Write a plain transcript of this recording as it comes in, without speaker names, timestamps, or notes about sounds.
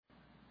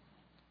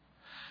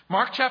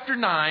Mark chapter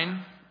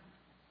 9,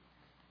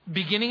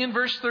 beginning in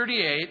verse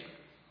 38.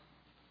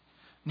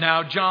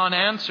 Now John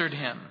answered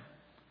him,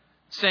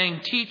 saying,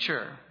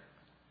 Teacher,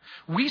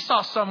 we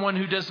saw someone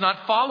who does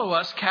not follow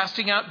us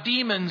casting out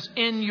demons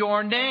in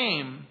your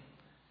name,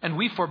 and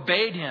we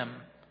forbade him,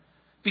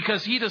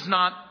 because he does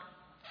not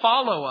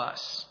follow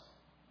us.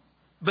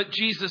 But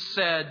Jesus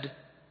said,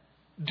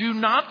 Do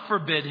not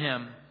forbid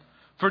him,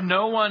 for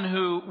no one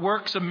who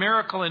works a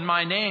miracle in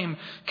my name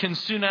can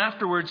soon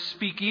afterwards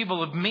speak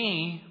evil of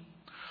me.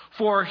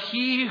 For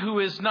he who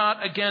is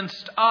not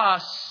against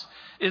us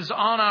is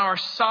on our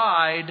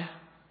side.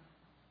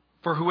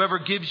 For whoever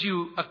gives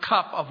you a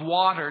cup of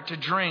water to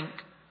drink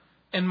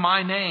in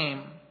my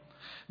name,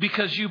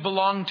 because you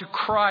belong to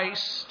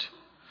Christ,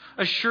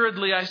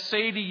 assuredly I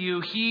say to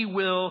you, he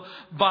will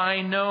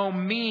by no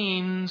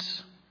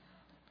means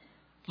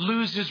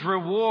lose his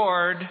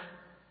reward.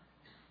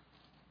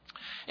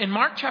 In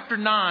Mark chapter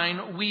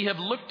 9, we have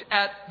looked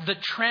at the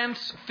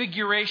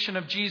transfiguration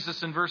of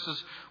Jesus in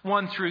verses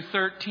 1 through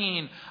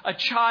 13, a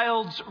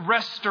child's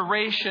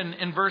restoration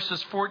in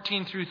verses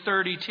 14 through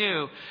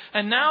 32.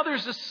 And now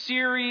there's a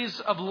series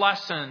of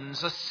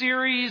lessons, a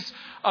series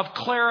of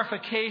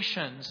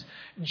clarifications.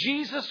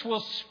 Jesus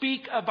will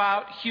speak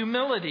about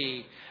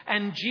humility,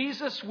 and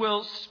Jesus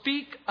will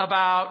speak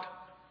about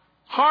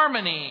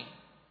harmony,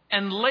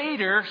 and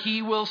later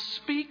he will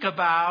speak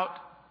about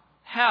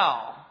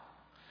hell.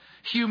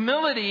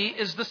 Humility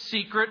is the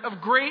secret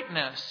of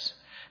greatness,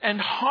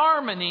 and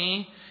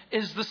harmony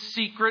is the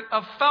secret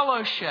of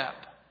fellowship.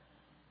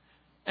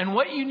 And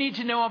what you need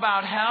to know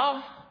about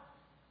hell,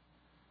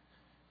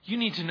 you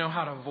need to know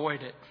how to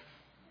avoid it.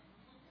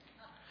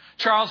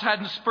 Charles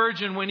Haddon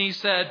Spurgeon, when he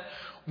said,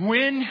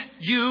 when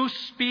you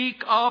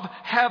speak of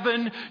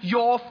heaven,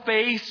 your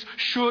face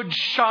should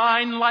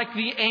shine like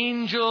the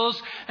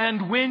angels,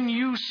 and when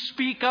you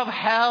speak of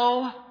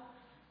hell,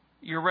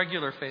 your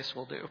regular face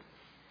will do.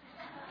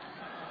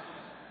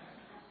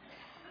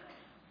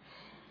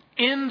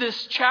 In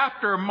this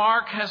chapter,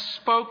 Mark has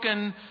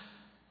spoken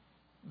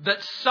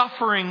that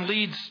suffering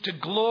leads to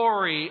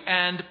glory,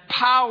 and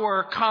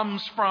power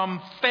comes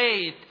from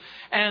faith,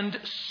 and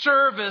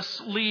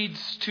service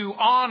leads to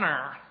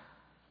honor.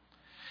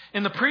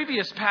 In the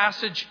previous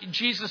passage,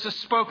 Jesus has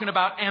spoken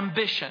about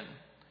ambition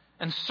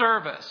and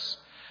service.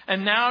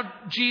 And now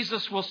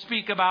Jesus will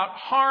speak about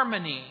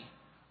harmony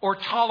or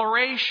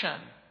toleration.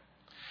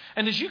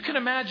 And as you can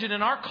imagine,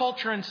 in our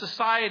culture and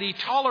society,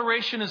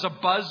 toleration is a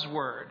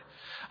buzzword.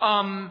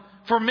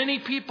 For many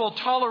people,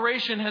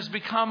 toleration has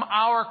become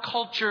our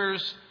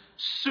culture's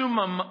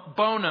summum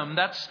bonum.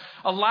 That's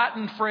a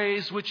Latin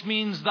phrase which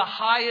means the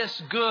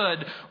highest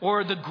good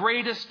or the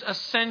greatest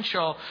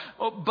essential.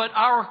 But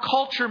our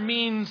culture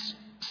means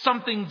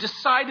something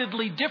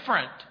decidedly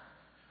different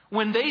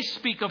when they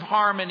speak of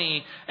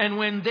harmony and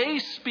when they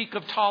speak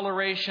of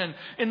toleration.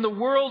 In the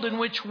world in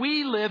which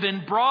we live,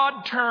 in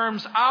broad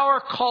terms,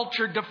 our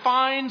culture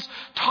defines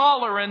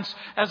tolerance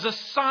as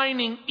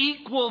assigning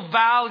equal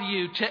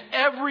value to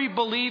every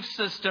belief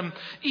system,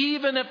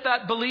 even if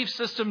that belief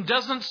system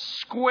doesn't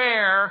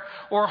square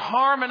or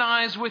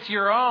harmonize with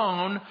your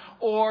own,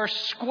 or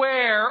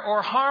square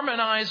or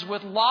harmonize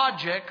with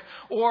logic,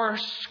 or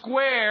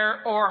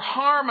square or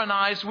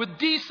harmonize with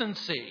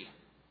decency.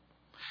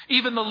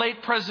 Even the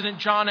late President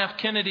John F.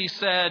 Kennedy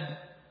said,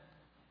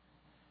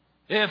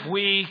 if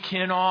we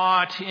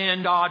cannot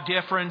end our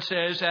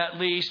differences, at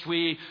least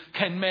we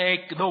can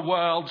make the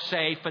world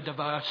safe for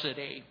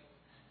diversity.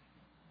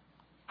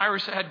 I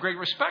had great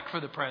respect for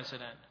the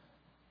president.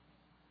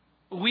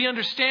 We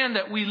understand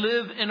that we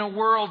live in a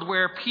world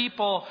where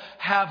people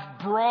have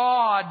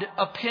broad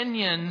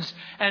opinions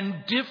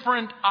and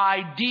different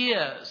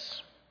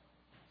ideas.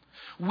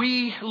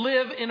 We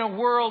live in a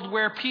world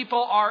where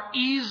people are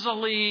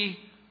easily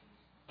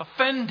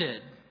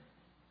offended.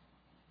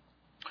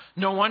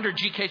 No wonder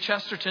G.K.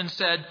 Chesterton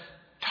said,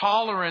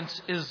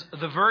 tolerance is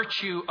the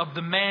virtue of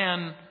the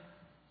man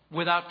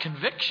without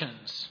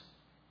convictions.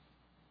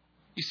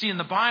 You see, in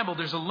the Bible,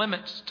 there's a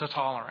limit to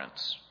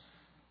tolerance.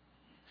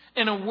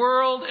 In a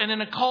world and in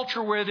a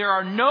culture where there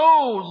are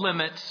no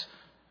limits,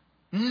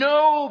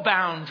 no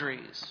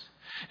boundaries,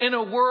 in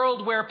a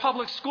world where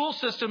public school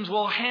systems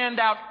will hand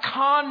out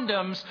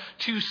condoms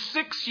to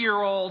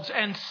 6-year-olds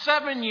and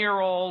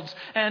 7-year-olds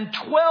and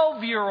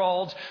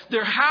 12-year-olds,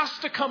 there has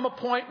to come a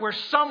point where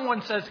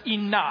someone says,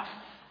 enough.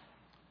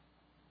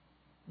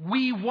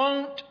 We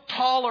won't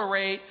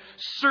tolerate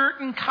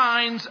certain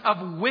kinds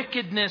of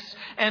wickedness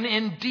and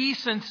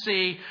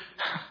indecency.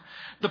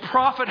 The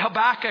prophet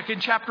Habakkuk in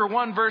chapter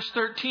 1 verse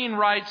 13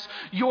 writes,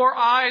 your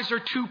eyes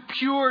are too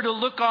pure to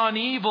look on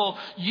evil.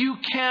 You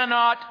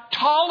cannot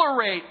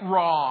tolerate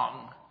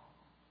wrong.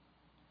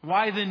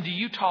 Why then do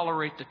you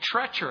tolerate the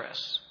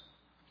treacherous?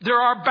 There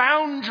are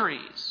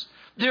boundaries.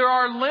 There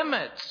are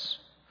limits.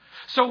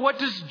 So what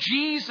does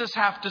Jesus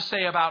have to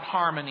say about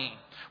harmony?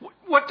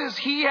 What does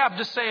he have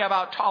to say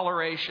about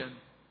toleration?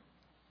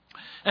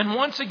 And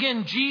once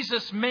again,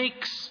 Jesus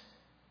makes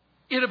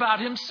it about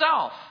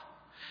himself.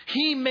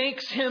 He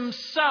makes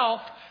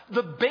himself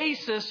the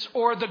basis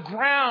or the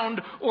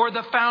ground or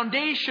the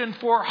foundation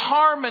for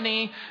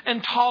harmony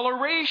and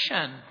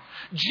toleration.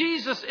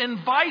 Jesus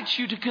invites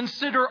you to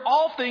consider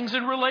all things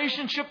in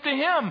relationship to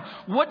Him.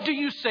 What do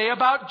you say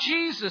about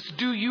Jesus?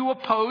 Do you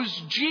oppose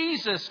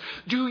Jesus?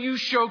 Do you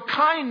show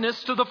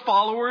kindness to the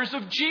followers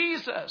of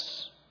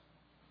Jesus?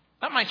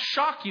 That might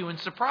shock you and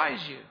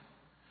surprise you.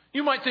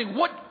 You might think,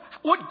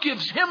 what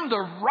gives Him the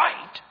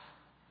right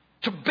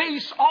to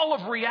base all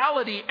of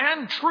reality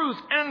and truth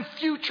and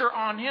future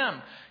on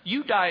Him?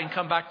 You die and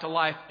come back to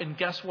life, and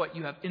guess what?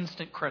 You have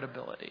instant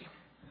credibility.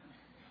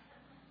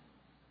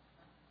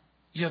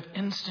 You have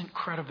instant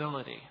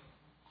credibility.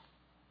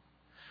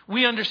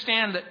 We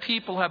understand that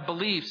people have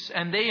beliefs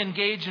and they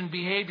engage in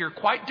behavior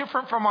quite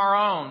different from our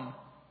own.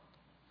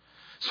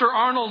 Sir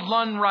Arnold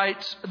Lunn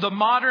writes, "The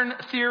modern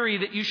theory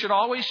that you should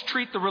always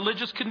treat the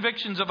religious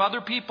convictions of other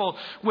people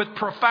with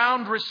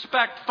profound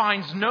respect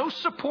finds no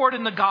support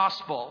in the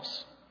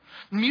Gospels.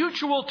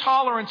 Mutual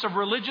tolerance of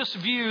religious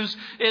views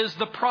is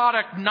the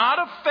product not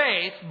of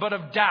faith, but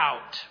of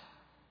doubt."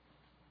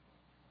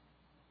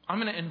 I'm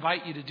going to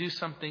invite you to do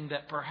something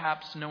that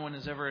perhaps no one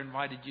has ever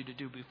invited you to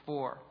do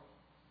before.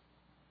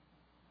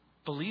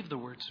 Believe the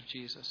words of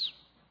Jesus.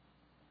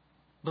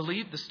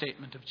 Believe the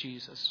statement of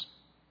Jesus.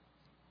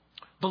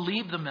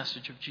 Believe the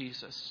message of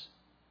Jesus.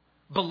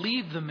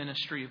 Believe the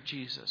ministry of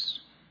Jesus.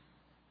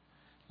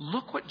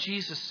 Look what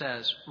Jesus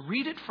says.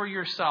 Read it for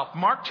yourself.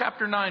 Mark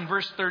chapter 9,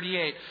 verse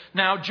 38.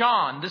 Now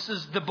John, this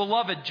is the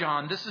beloved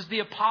John. This is the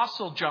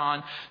apostle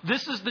John.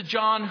 This is the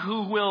John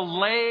who will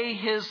lay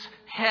his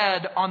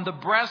head on the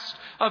breast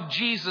of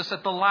Jesus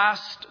at the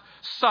Last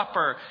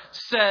Supper.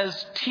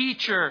 Says,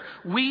 "Teacher,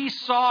 we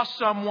saw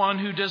someone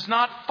who does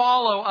not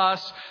follow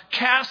us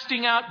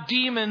casting out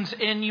demons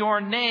in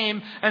your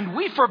name, and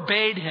we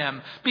forbade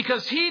him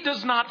because he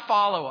does not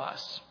follow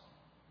us."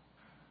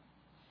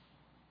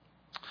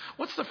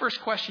 What's the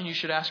first question you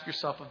should ask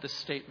yourself of this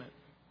statement?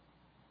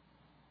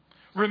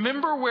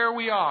 Remember where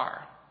we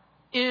are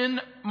in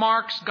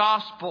Mark's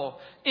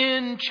Gospel,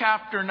 in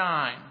chapter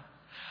 9.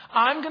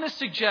 I'm going to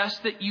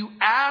suggest that you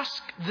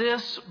ask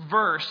this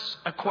verse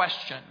a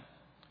question.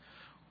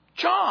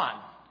 John,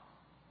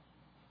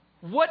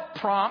 what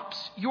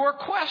prompts your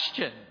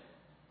question?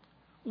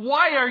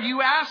 Why are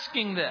you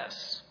asking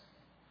this?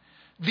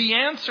 The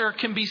answer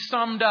can be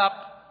summed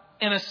up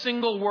in a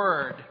single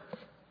word: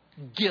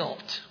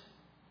 guilt.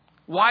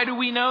 Why do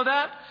we know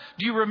that?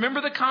 Do you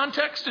remember the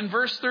context in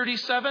verse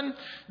 37?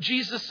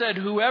 Jesus said,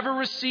 "Whoever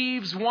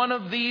receives one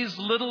of these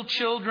little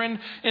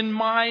children in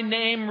my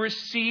name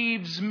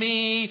receives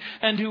me,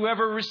 and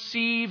whoever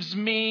receives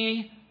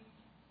me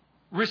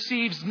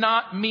receives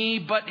not me,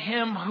 but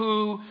him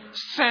who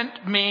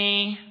sent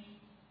me."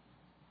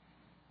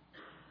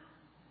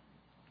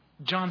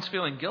 John's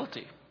feeling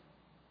guilty.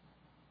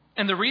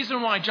 And the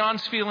reason why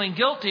John's feeling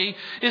guilty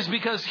is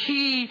because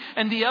he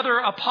and the other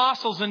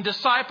apostles and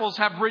disciples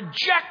have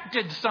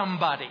rejected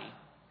somebody.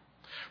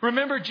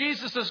 Remember,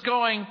 Jesus is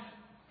going,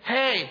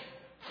 hey,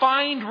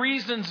 find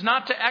reasons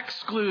not to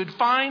exclude,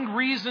 find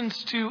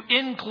reasons to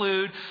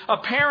include.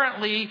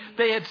 Apparently,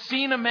 they had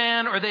seen a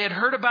man, or they had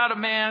heard about a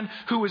man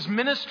who was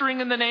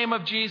ministering in the name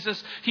of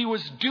Jesus. He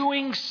was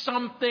doing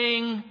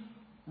something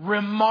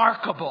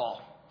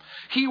remarkable.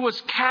 He was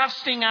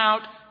casting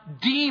out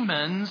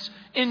demons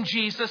in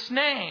Jesus'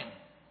 name.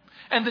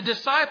 And the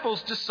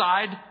disciples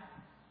decide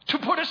to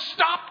put a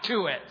stop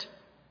to it.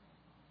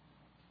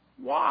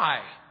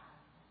 Why?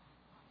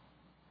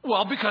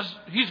 Well, because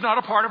he's not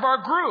a part of our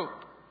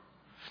group.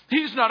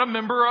 He's not a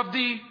member of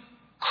the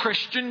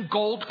Christian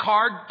Gold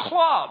Card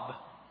Club.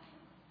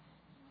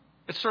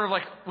 It's sort of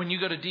like when you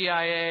go to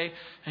DIA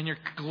and you're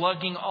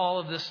lugging all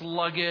of this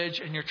luggage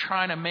and you're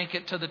trying to make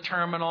it to the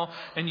terminal,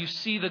 and you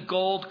see the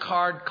Gold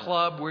Card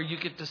Club where you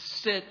get to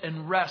sit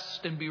and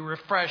rest and be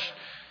refreshed.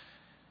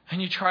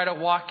 And you try to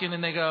walk in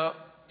and they go,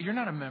 "You're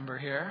not a member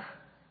here.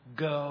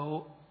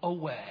 Go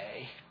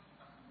away."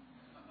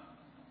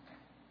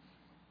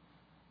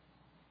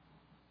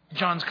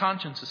 John's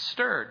conscience is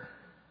stirred.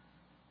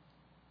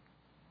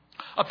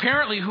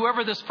 Apparently,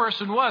 whoever this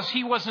person was,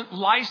 he wasn't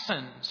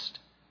licensed.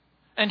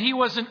 And he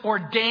wasn't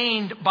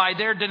ordained by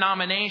their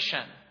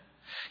denomination.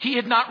 He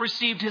had not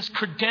received his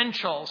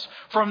credentials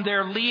from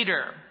their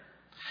leader.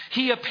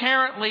 He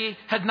apparently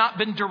had not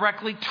been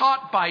directly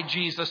taught by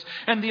Jesus.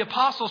 And the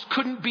apostles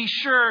couldn't be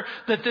sure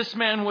that this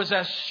man was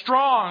as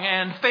strong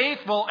and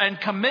faithful and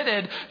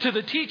committed to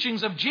the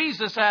teachings of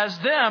Jesus as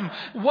them.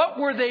 What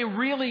were they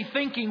really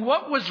thinking?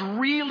 What was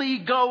really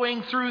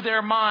going through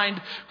their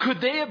mind?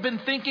 Could they have been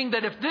thinking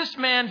that if this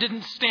man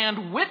didn't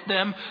stand with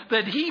them,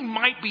 that he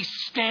might be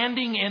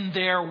standing in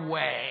their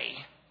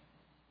way?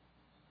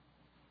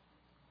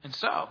 And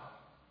so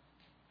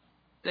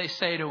they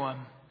say to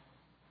him,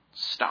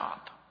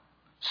 "Stop.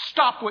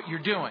 Stop what you're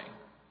doing."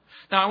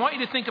 Now, I want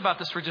you to think about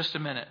this for just a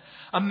minute.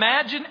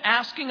 Imagine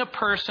asking a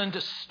person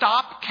to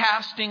stop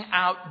casting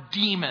out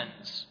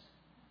demons.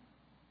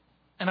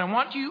 And I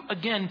want you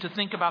again to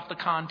think about the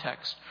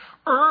context.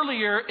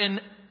 Earlier in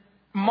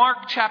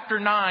Mark chapter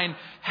 9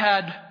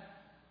 had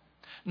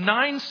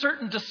 9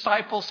 certain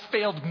disciples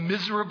failed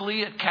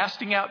miserably at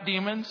casting out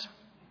demons.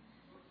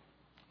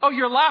 Oh,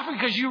 you're laughing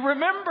because you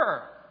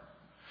remember.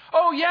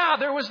 Oh, yeah,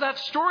 there was that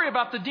story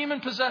about the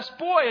demon-possessed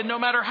boy, and no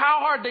matter how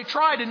hard they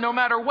tried and no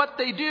matter what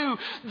they do,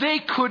 they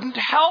couldn't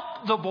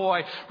help the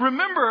boy.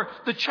 Remember,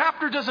 the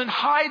chapter doesn't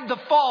hide the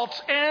faults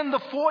and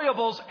the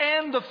foibles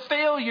and the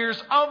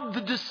failures of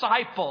the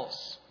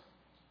disciples.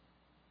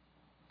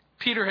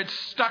 Peter had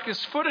stuck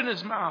his foot in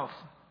his mouth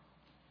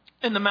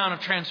in the Mount of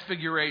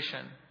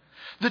Transfiguration.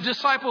 The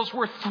disciples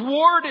were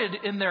thwarted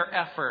in their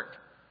effort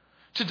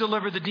to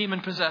deliver the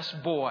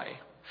demon-possessed boy.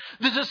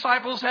 The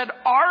disciples had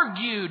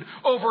argued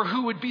over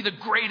who would be the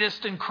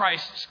greatest in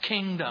Christ's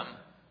kingdom.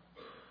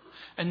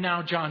 And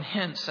now John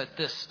hints at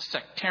this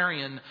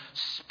sectarian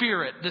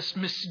spirit, this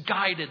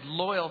misguided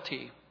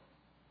loyalty.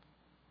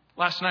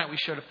 Last night we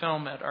showed a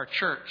film at our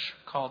church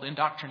called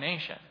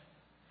Indoctrination.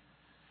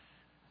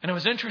 And it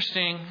was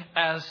interesting,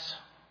 as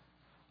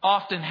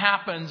often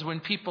happens when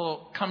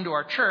people come to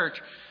our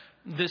church,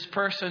 this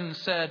person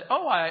said,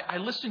 "Oh, I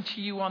listened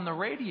to you on the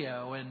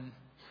radio and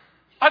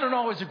I don't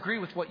always agree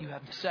with what you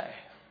have to say."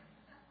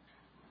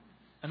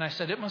 And I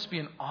said, "It must be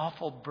an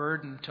awful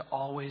burden to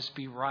always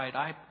be right.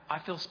 I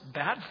feel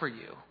bad for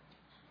you."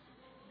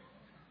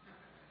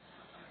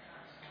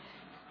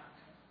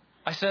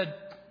 I said,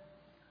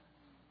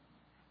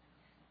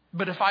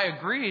 "But if I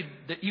agreed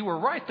that you were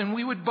right, then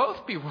we would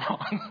both be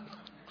wrong."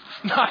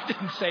 No, I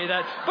didn't say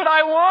that, but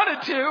I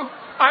wanted to.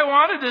 I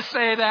wanted to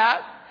say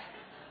that.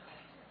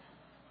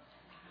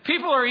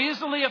 People are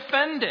easily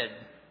offended.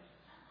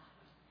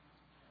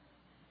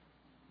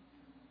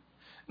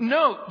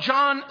 Note,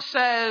 John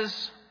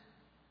says,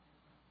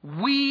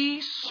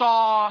 we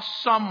saw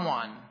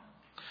someone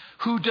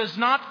who does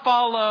not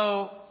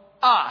follow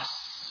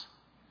us,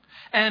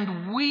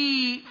 and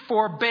we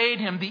forbade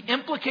him. The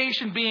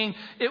implication being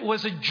it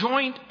was a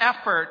joint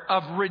effort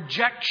of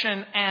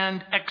rejection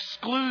and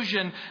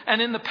exclusion.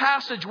 And in the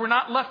passage, we're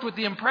not left with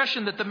the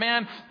impression that the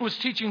man was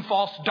teaching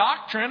false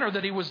doctrine or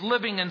that he was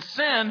living in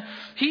sin.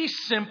 He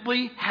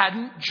simply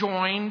hadn't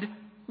joined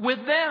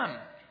with them.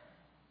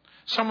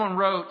 Someone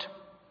wrote,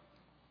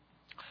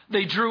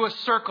 "They drew a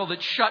circle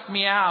that shut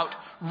me out.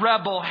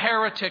 Rebel,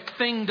 heretic,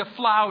 thing to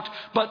flout.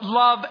 But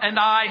love and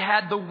I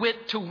had the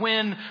wit to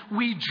win.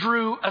 We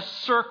drew a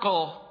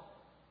circle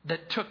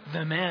that took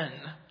them in."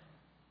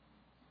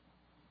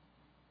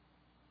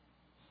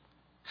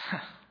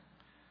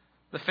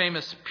 The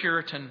famous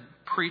Puritan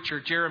preacher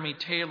Jeremy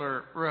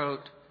Taylor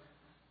wrote,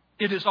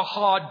 "It is a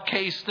hard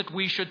case that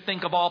we should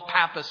think of all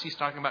Papists," he's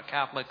talking about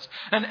Catholics,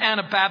 "and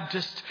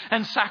Anabaptists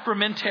and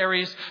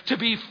sacramentaries to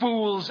be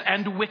fools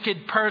and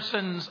wicked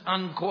persons,"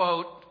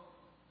 unquote.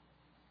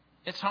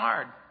 It's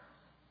hard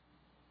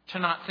to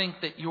not think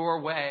that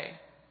your way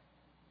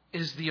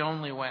is the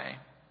only way.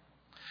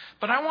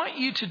 But I want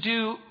you to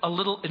do a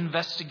little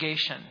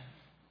investigation.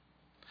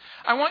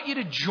 I want you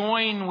to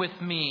join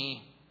with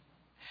me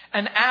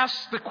and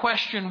ask the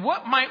question,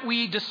 what might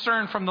we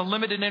discern from the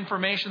limited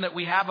information that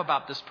we have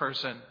about this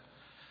person?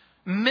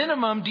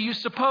 Minimum, do you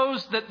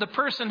suppose that the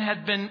person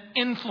had been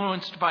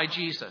influenced by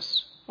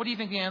Jesus? What do you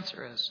think the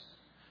answer is?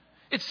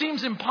 It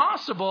seems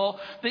impossible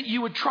that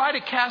you would try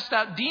to cast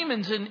out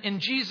demons in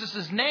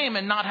Jesus' name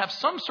and not have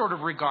some sort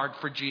of regard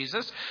for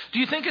Jesus. Do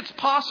you think it's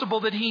possible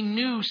that he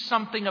knew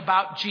something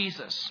about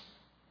Jesus?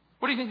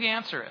 What do you think the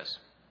answer is?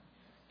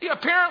 Yeah,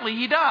 apparently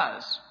he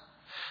does.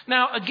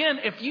 Now, again,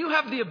 if you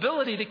have the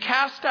ability to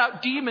cast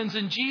out demons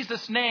in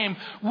Jesus' name,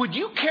 would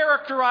you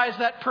characterize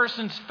that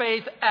person's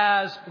faith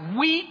as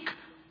weak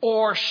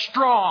or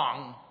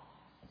strong?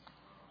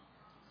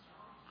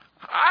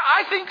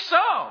 I think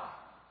so.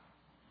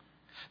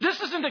 This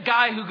isn't a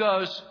guy who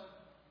goes,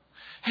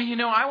 "Hey,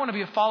 I want to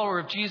be a follower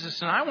of Jesus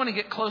and I want to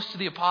get close to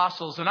the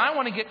apostles and I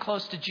want to get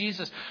close to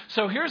Jesus.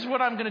 So here's what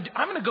I'm going to do.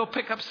 I'm going to go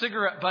pick up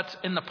cigarette butts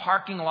in the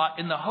parking lot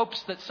in the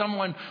hopes that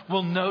someone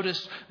will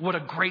notice what a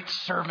great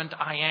servant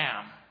I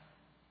am."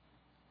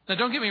 Now,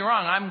 don't get me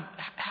wrong. I'm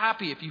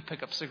happy if you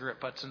pick up cigarette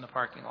butts in the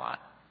parking lot.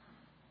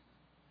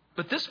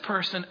 But this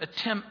person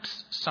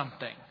attempts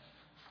something.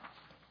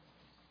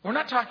 We're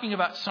not talking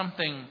about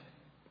something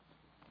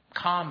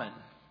common,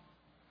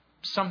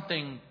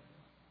 something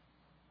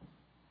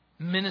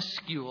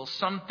minuscule,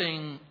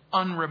 something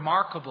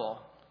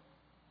unremarkable.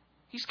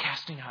 He's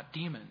casting out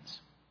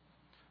demons.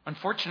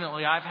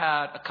 Unfortunately, I've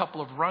had a couple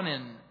of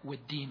run-in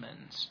with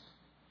demons.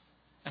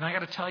 And I got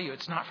to tell you,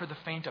 it's not for the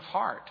faint of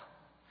heart.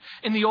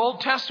 In the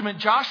Old Testament,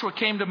 Joshua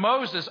came to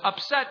Moses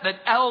upset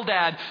that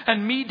Eldad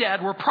and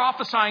Medad were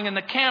prophesying in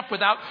the camp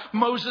without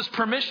Moses'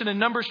 permission in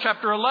Numbers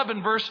chapter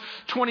 11, verse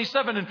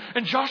 27.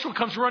 And Joshua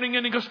comes running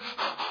in and goes,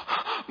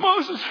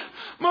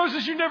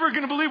 Moses, you're never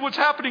going to believe what's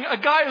happening. A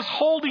guy is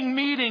holding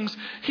meetings.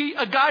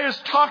 A guy is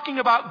talking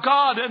about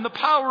God and the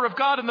power of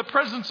God and the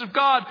presence of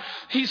God.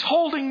 He's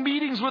holding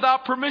meetings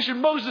without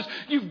permission. Moses,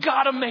 you've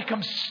got to make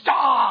him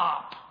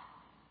stop.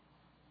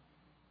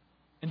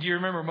 And do you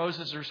remember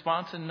Moses'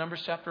 response in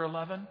Numbers chapter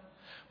 11?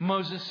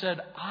 Moses said,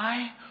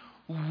 "I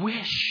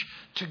wish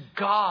to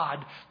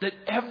God that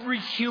every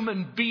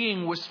human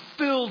being was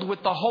filled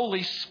with the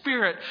Holy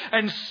Spirit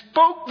and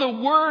spoke the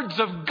words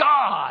of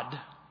God.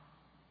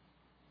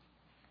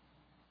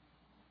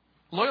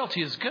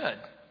 Loyalty is good,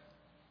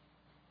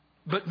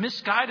 but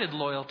misguided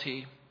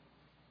loyalty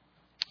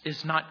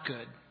is not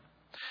good.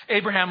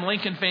 Abraham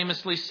Lincoln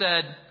famously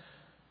said,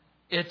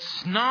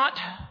 "It's not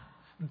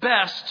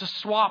best to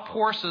swap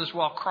horses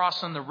while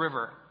crossing the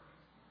river."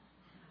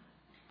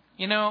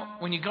 You know,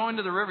 when you go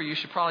into the river, you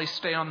should probably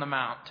stay on the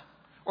mount.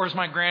 Or as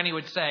my granny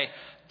would say,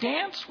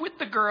 dance with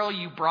the girl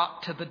you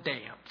brought to the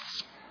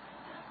dance.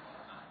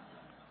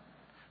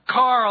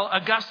 Carl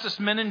Augustus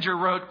Menninger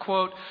wrote,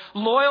 quote,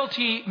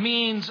 "Loyalty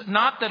means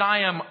not that I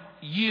am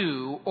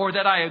you, or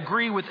that I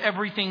agree with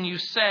everything you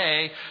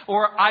say,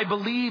 or I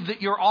believe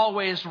that you're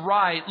always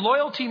right.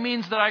 Loyalty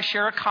means that I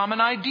share a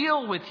common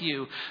ideal with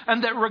you,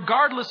 and that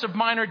regardless of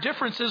minor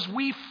differences,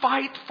 we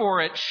fight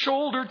for it,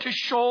 shoulder to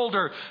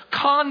shoulder,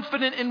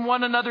 confident in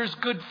one another's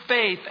good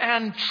faith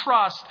and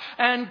trust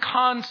and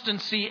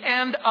constancy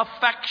and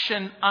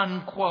affection,"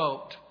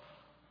 unquote.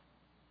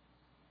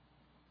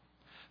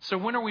 So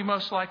when are we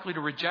most likely to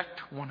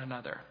reject one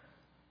another?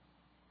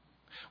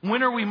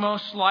 When are we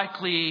most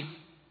likely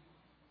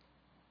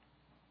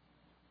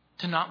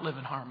to not live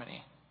in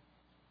harmony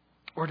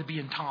or to be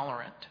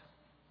intolerant?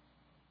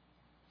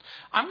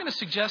 I'm going to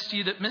suggest to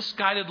you that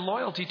misguided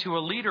loyalty to a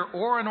leader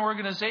or an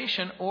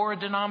organization or a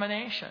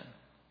denomination.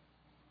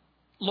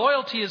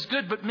 Loyalty is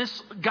good, but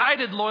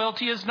misguided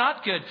loyalty is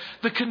not good.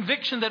 The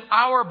conviction that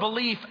our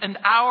belief and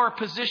our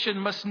position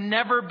must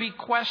never be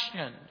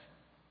questioned.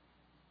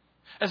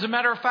 As a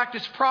matter of fact,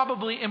 it's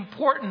probably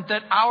important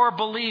that our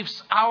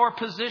beliefs, our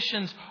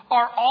positions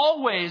are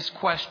always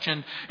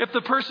questioned. If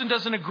the person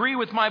doesn't agree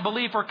with my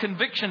belief or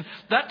conviction,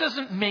 that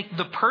doesn't make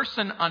the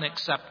person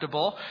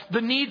unacceptable.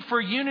 The need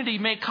for unity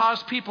may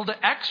cause people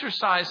to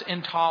exercise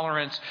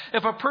intolerance.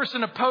 If a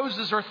person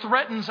opposes or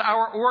threatens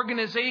our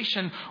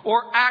organization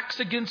or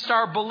acts against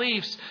our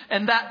beliefs,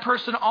 and that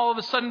person all of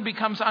a sudden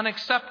becomes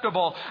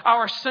unacceptable,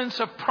 our sense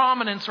of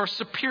prominence or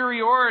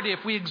superiority,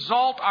 if we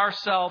exalt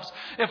ourselves,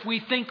 if we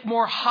think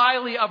more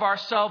highly of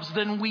ourselves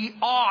than we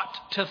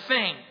ought to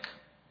think.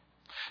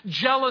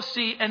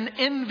 Jealousy and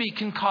envy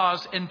can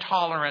cause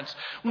intolerance.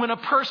 When a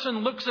person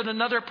looks at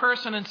another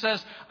person and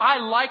says, "I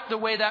like the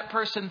way that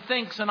person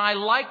thinks and I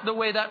like the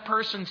way that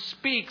person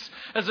speaks.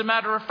 As a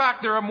matter of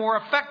fact, they're a more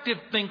effective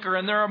thinker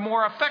and they're a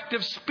more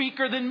effective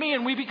speaker than me,"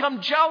 and we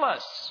become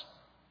jealous.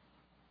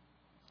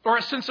 Or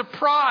a sense of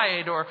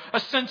pride, or a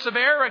sense of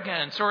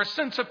arrogance, or a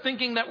sense of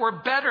thinking that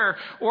we're better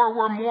or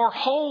we're more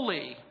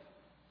holy.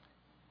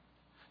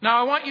 Now,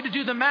 I want you to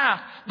do the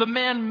math. The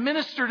man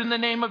ministered in the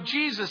name of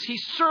Jesus. He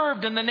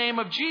served in the name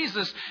of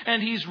Jesus.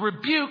 And he's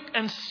rebuked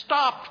and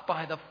stopped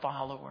by the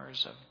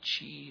followers of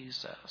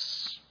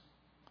Jesus.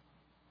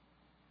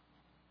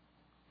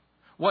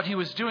 What he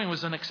was doing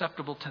was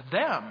unacceptable to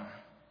them.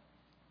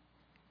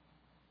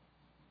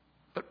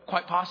 But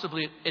quite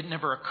possibly it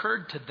never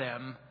occurred to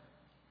them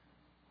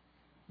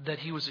that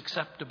he was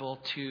acceptable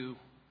to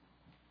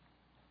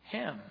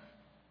him.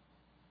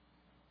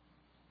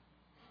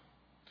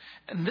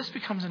 And this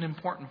becomes an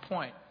important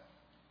point,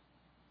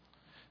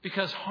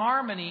 because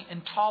harmony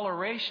and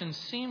toleration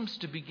seems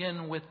to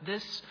begin with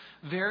this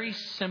very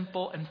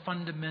simple and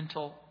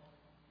fundamental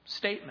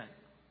statement.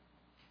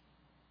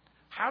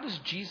 How does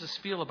Jesus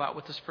feel about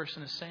what this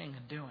person is saying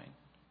and doing?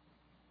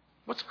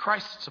 What's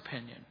Christ's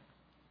opinion?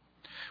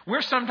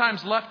 We're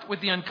sometimes left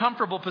with the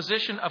uncomfortable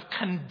position of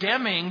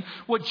condemning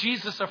what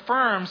Jesus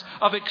affirms,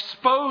 of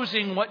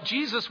exposing what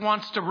Jesus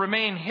wants to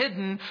remain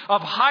hidden,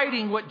 of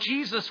hiding what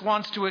Jesus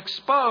wants to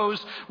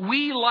expose.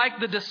 We, like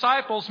the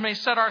disciples, may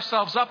set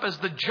ourselves up as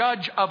the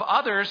judge of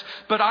others,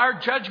 but our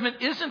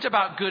judgment isn't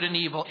about good and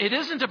evil. It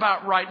isn't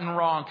about right and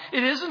wrong.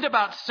 It isn't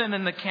about sin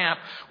in the camp.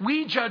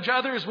 We judge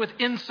others with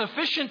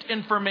insufficient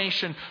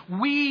information.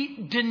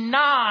 We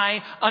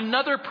deny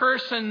another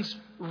person's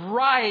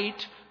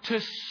right to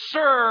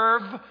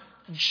serve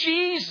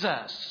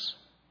Jesus.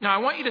 Now, I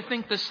want you to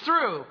think this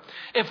through.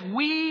 If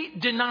we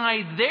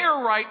deny their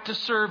right to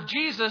serve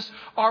Jesus,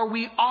 are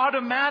we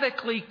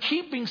automatically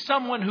keeping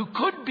someone who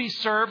could be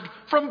served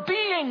from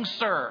being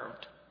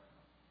served?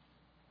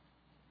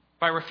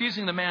 By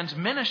refusing the man's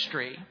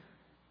ministry,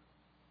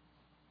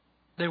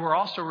 they were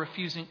also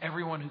refusing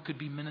everyone who could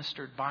be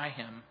ministered by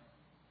him.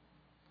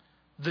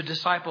 The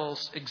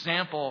disciples'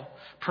 example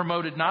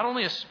promoted not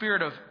only a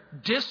spirit of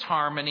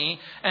disharmony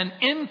and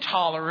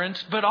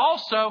intolerance, but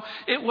also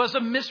it was a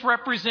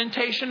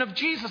misrepresentation of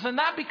Jesus. And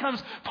that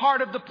becomes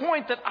part of the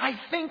point that I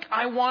think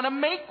I want to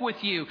make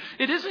with you.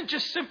 It isn't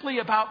just simply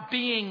about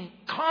being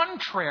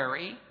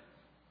contrary.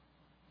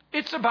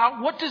 It's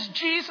about, what does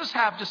Jesus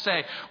have to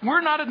say?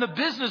 We're not in the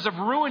business of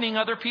ruining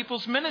other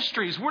people's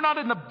ministries. We're not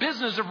in the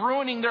business of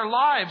ruining their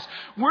lives.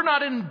 We're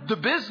not in the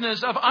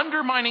business of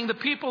undermining the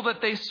people that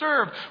they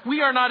serve.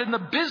 We are not in the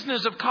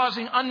business of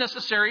causing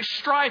unnecessary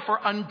strife or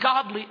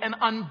ungodly and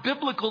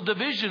unbiblical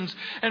divisions.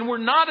 And we're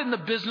not in the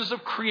business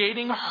of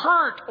creating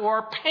hurt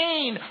or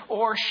pain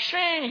or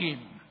shame.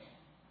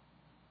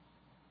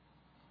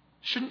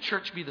 Shouldn't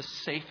church be the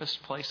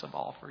safest place of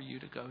all for you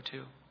to go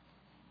to?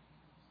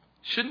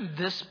 Shouldn't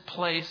this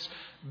place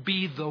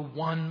be the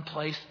one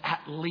place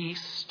at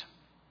least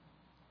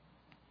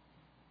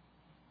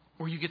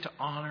where you get to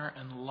honor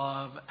and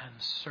love and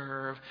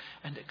serve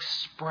and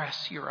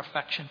express your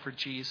affection for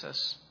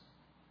Jesus?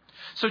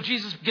 So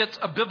Jesus gets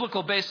a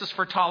biblical basis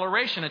for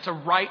toleration. It's a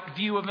right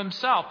view of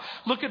himself.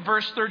 Look at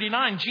verse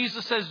 39.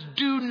 Jesus says,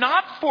 "Do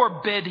not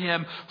forbid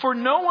him, for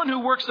no one who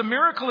works a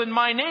miracle in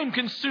my name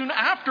can soon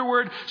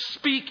afterward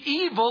speak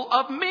evil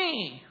of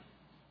me."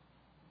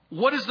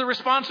 What is the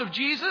response of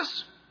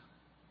Jesus?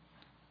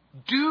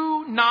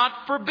 Do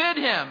not forbid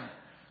him.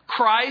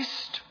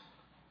 Christ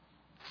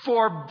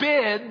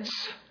forbids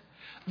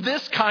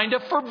this kind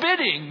of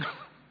forbidding.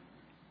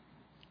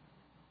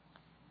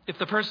 If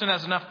the person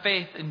has enough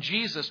faith in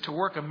Jesus to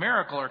work a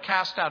miracle or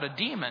cast out a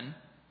demon,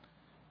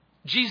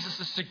 Jesus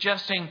is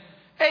suggesting,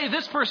 hey,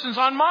 this person's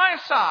on my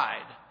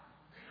side,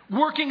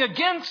 working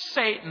against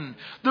Satan.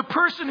 The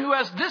person who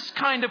has this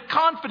kind of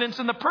confidence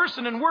in the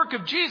person and work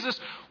of Jesus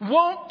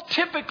won't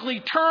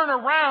typically turn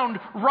around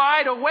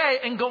right away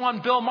and go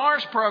on Bill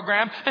Maher's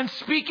program and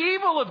speak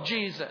evil of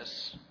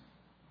Jesus,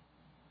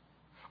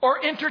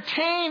 or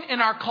entertain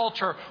in our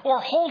culture, or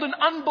hold an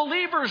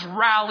unbelievers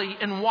rally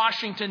in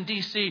Washington,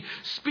 D.C.,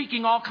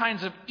 speaking all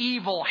kinds of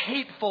evil,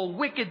 hateful,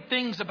 wicked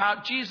things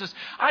about Jesus.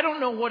 I don't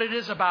know what it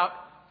is about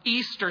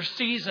Easter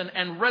season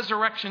and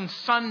Resurrection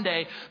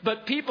Sunday,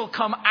 but people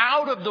come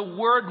out of the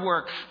word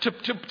work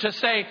to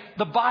say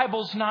the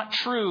Bible's not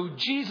true.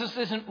 Jesus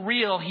isn't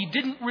real. He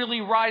didn't really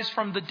rise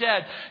from the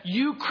dead.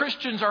 You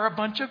Christians are a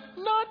bunch of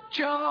nut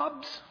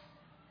jobs.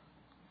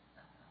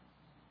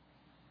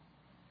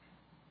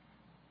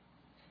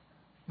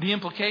 The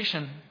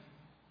implication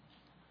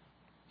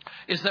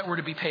is that we're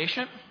to be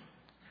patient.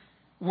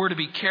 We're to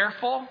be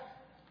careful.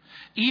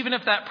 Even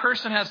if that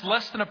person has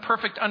less than a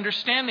perfect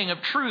understanding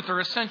of truth or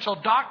essential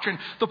doctrine,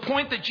 the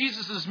point that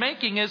Jesus is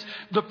making is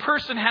the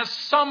person has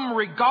some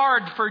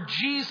regard for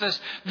Jesus.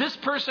 This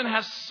person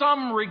has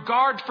some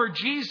regard for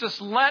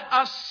Jesus. Let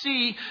us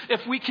see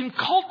if we can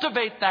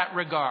cultivate that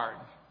regard.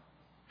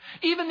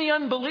 Even the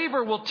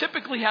unbeliever will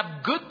typically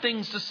have good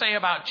things to say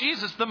about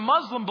Jesus. The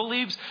Muslim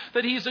believes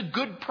that he's a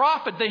good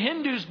prophet. The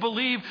Hindus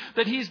believe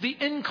that he's the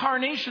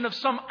incarnation of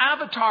some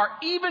avatar.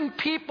 Even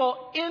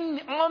people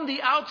on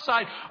the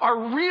outside are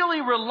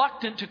really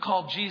reluctant to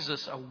call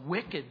Jesus a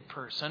wicked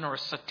person or a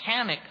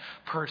satanic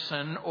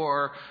person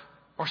or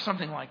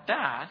something like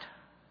that.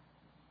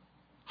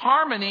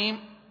 Harmony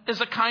is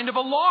a kind of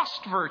a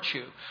lost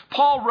virtue.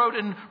 Paul wrote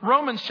in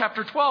Romans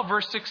chapter 12,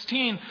 verse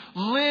 16,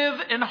 live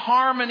in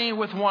harmony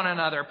with one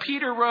another.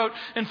 Peter wrote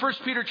in 1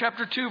 Peter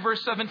chapter 2,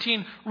 verse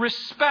 17,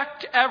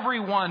 respect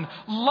everyone,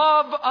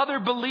 love other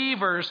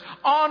believers,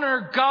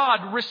 honor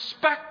God,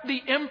 respect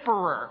the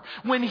emperor.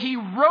 When he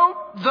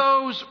wrote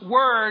those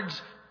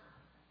words,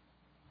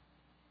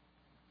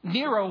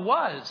 Nero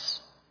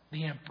was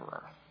the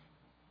emperor.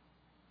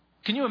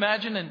 Can you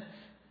imagine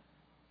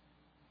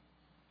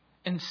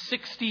in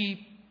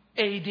 60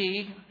 AD,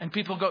 and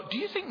people go, do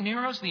you think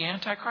Nero's the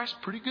Antichrist?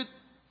 Pretty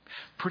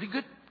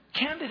good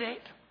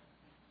candidate.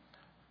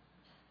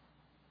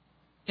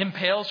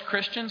 Impales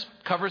Christians,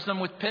 covers them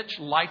with pitch,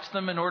 lights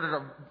them in order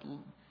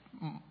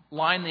to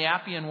line the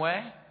Appian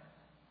Way.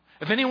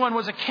 If anyone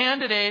was a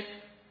candidate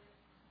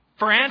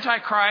for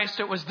Antichrist,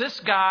 it was this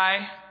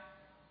guy,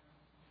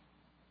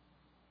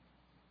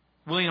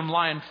 William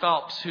Lyon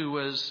Phelps, who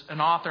was an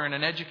author and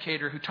an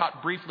educator who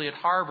taught briefly at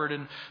Harvard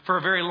and for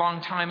a very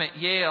long time at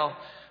Yale.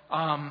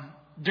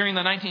 During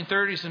the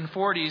 1930s and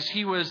 40s,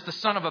 he was the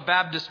son of a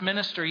Baptist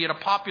minister. He had a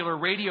popular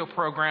radio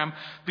program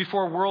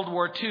before World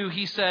War II.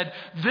 He said,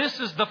 this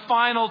is the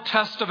final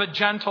test of a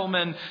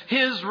gentleman,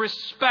 his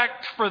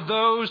respect for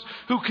those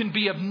who can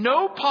be of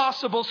no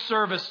possible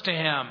service to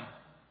him.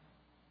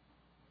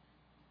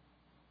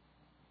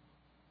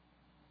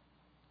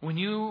 When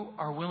you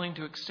are willing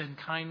to extend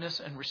kindness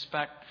and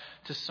respect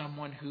to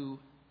someone who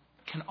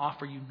can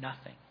offer you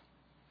nothing,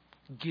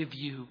 give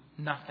you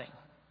nothing,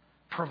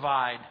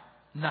 provide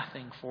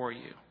nothing for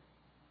you.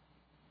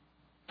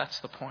 That's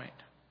the point.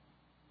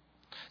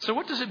 So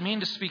what does it mean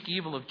to speak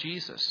evil of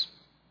Jesus?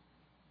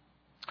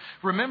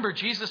 Remember,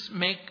 Jesus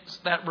makes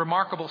that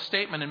remarkable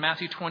statement in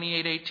Matthew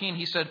 28:18.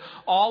 He said,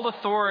 all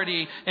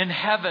authority in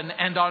heaven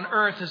and on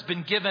earth has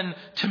been given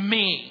to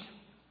me.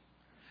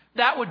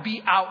 That would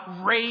be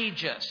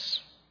outrageous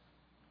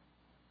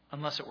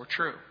unless it were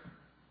true.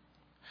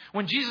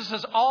 When Jesus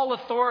says all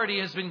authority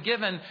has been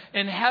given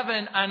in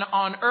heaven and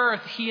on earth,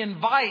 he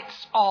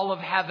invites all of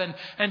heaven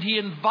and he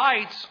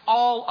invites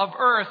all of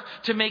earth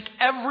to make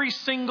every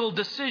single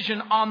decision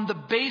on the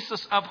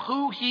basis of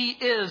who he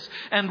is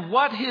and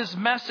what his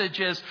message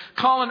is.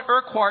 Colin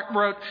Urquhart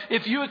wrote,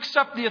 if you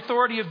accept the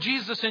authority of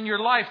Jesus in your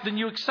life, then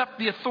you accept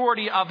the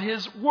authority of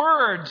his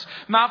words.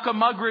 Malcolm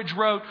Muggeridge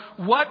wrote,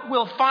 what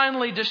will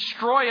finally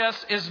destroy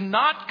us is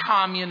not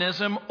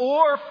communism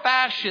or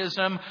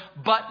fascism,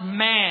 but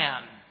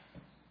man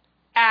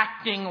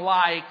acting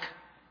like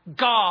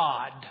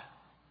God.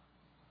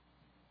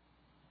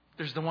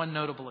 There's the one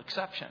notable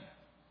exception.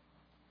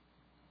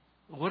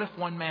 What if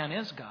one man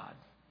is God?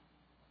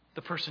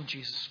 The person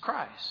Jesus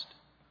Christ.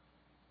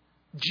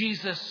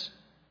 Jesus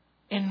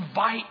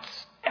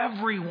invites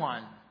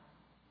everyone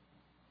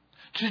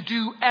to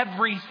do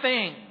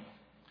everything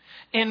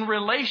in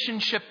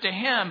relationship to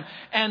Him.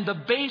 And the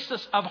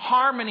basis of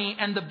harmony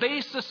and the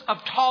basis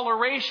of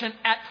toleration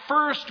at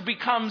first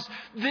becomes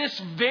this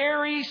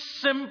very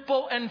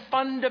simple and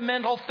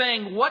fundamental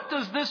thing. What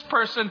does this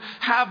person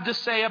have to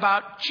say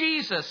about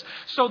Jesus?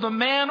 So the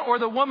man or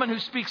the woman who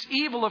speaks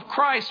evil of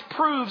Christ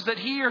proves that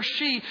he or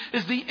she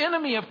is the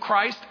enemy of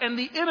Christ and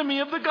the enemy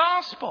of the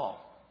gospel.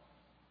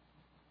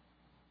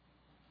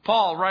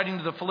 Paul, writing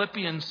to the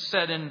Philippians,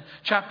 said in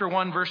chapter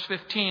 1, verse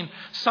 15,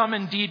 "Some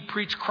indeed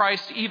preach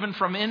Christ even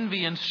from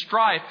envy and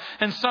strife,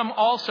 and some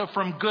also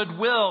from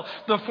goodwill.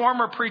 The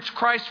former preach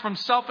Christ from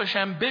selfish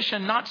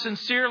ambition, not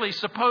sincerely,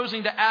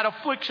 supposing to add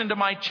affliction to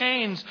my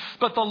chains,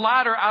 but the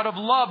latter out of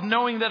love,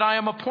 knowing that I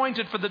am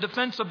appointed for the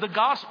defense of the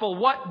gospel.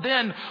 What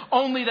then?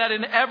 Only that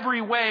in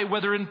every way,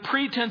 whether in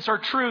pretense or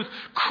truth,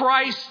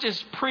 Christ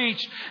is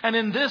preached, and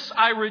in this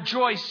I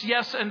rejoice,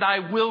 yes, and I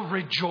will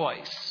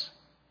rejoice."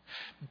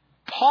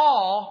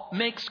 Paul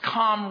makes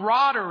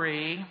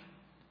camaraderie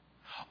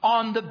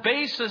on the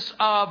basis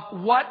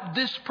of what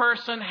this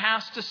person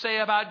has to say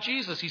about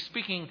Jesus. He's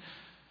speaking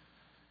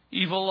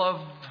evil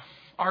of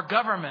our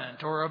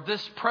government, or of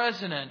this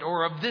president,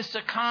 or of this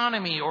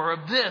economy, or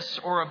of this,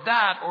 or of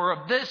that, or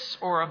of this,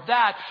 or of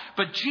that.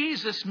 But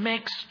Jesus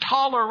makes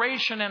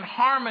toleration and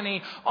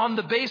harmony on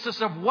the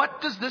basis of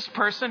what does this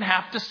person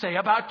have to say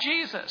about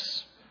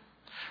Jesus.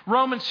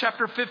 Romans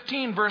chapter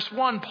 15, verse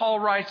 1, Paul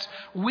writes,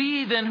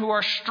 "We then who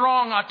are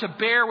strong ought to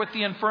bear with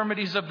the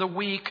infirmities of the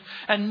weak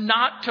and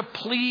not to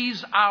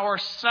please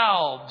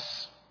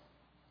ourselves."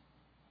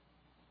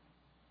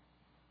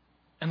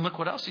 And look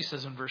what else he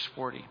says in verse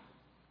 40.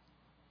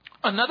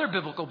 Another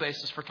biblical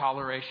basis for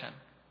toleration.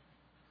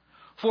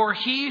 "For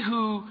he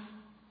who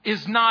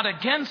is not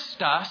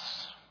against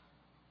us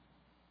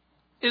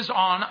is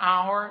on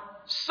our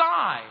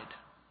side."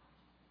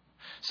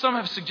 Some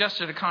have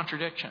suggested a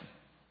contradiction.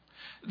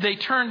 They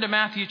turn to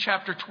Matthew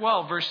chapter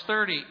 12, verse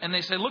 30, and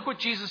they say, look what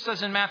Jesus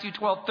says in Matthew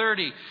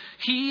 12:30.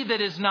 "He that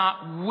is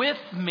not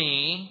with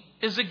me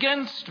is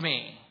against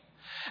me,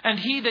 and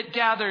he that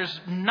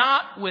gathers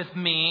not with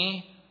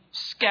me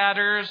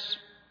scatters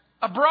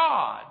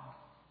abroad."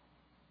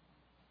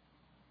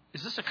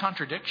 Is this a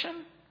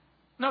contradiction?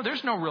 No,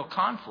 there's no real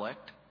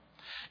conflict.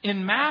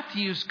 In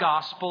Matthew's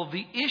gospel,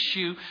 the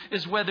issue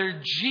is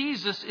whether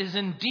Jesus is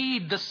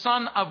indeed the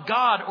Son of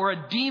God or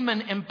a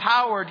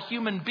demon-empowered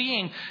human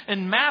being.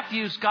 In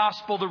Matthew's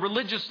gospel, the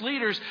religious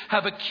leaders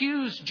have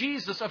accused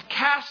Jesus of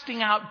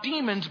casting out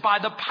demons by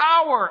the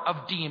power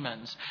of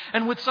demons.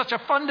 And with such a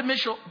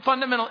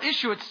fundamental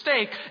issue at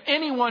stake,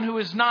 anyone who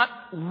is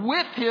not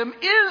with him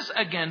is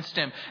against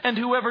him. And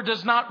whoever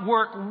does not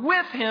work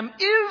with him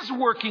is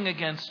working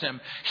against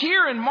him.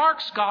 Here in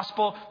Mark's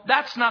gospel,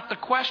 that's not the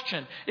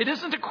question. It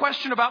isn't a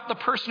question about the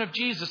person of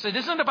Jesus. It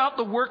isn't about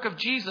the work of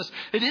Jesus.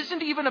 It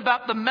isn't even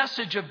about the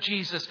message of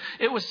Jesus.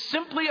 It was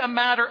simply a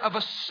matter of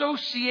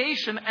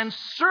association and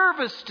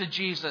service to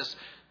Jesus.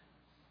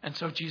 And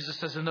so Jesus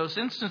says in those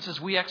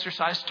instances, we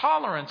exercise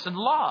tolerance and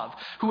love.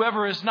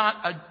 Whoever is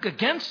not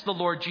against the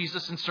Lord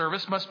Jesus in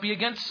service must be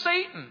against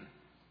Satan.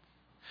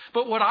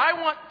 But what I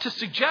want to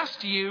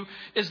suggest to you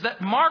is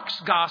that Mark's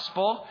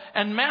gospel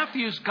and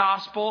Matthew's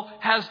gospel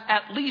has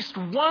at least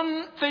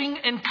one thing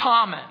in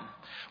common,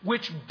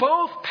 which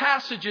both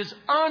passages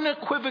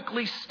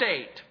unequivocally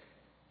state.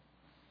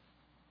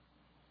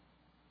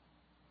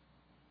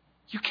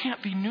 You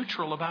can't be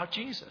neutral about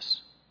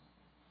Jesus.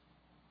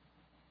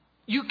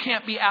 You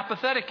can't be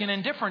apathetic and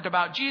indifferent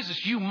about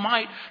Jesus. You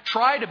might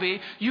try to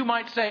be. You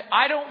might say,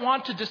 I don't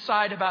want to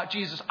decide about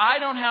Jesus. I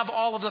don't have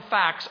all of the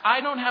facts.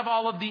 I don't have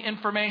all of the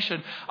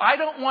information. I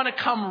don't want to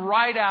come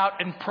right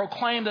out and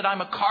proclaim that I'm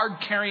a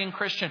card-carrying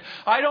Christian.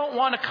 I don't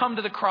want to come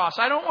to the cross.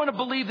 I don't want to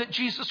believe that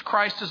Jesus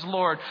Christ is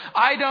Lord.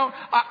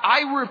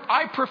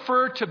 I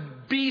prefer to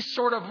be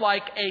sort of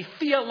like a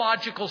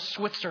theological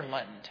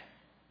Switzerland.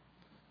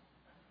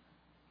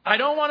 I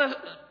don't want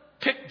to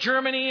pick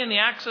Germany and the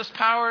Axis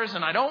powers,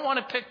 and I don't want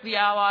to pick the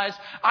Allies.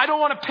 I don't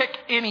want to pick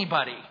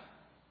anybody.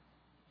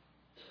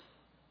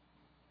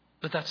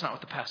 But that's not what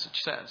the passage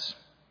says.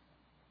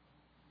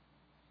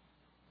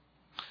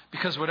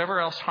 Because whatever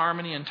else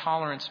harmony and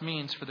tolerance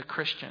means for the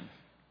Christian,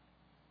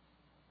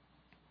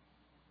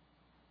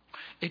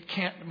 it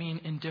can't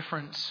mean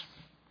indifference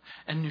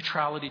and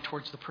neutrality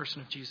towards the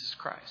person of Jesus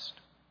Christ.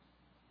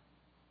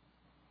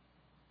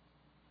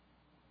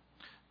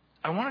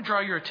 I want to draw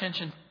your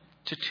attention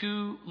to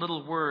two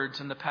little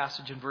words in the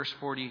passage in verse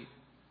 40.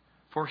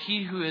 "For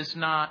he who is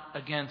not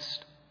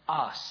against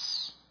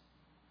us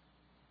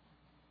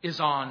is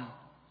on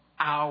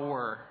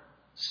our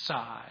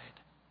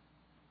side."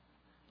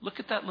 Look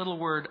at that little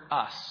word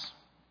 "us"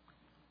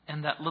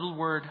 and that little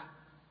word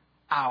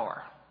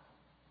 "our."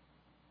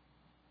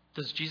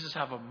 Does Jesus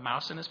have a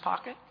mouse in his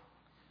pocket?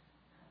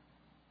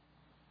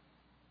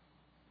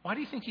 Why do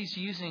you think he's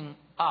using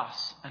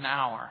 "us" and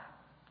 "our"?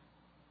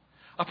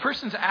 A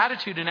person's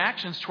attitude and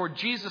actions toward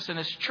Jesus and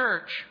His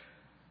church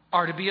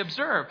are to be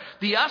observed.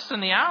 The us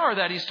and the our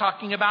that He's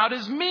talking about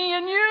is me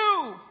and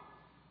you.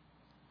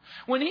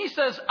 When He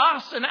says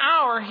us and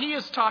our, He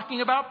is talking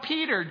about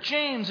Peter,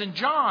 James, and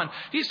John.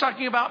 He's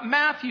talking about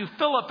Matthew,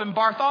 Philip, and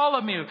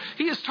Bartholomew.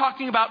 He is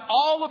talking about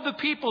all of the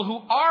people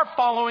who are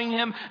following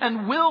Him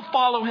and will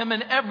follow Him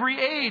in every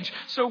age.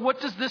 So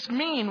what does this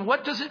mean?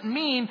 What does it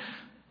mean?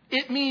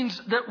 It means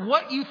that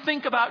what you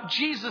think about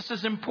Jesus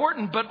is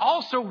important, but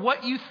also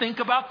what you think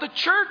about the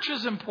church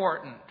is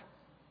important.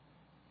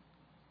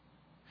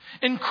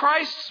 In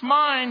Christ's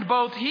mind,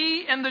 both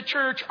He and the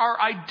church are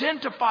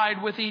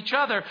identified with each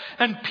other.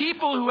 And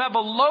people who have a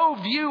low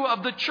view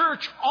of the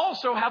church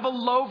also have a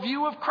low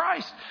view of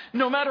Christ.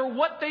 No matter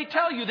what they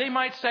tell you, they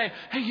might say,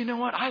 hey, you know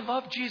what? I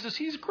love Jesus.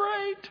 He's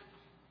great.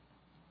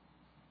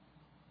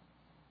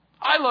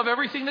 I love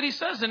everything that He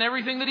says and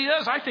everything that He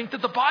does. I think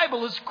that the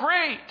Bible is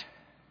great.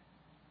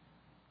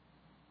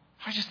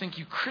 I just think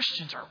you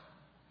Christians are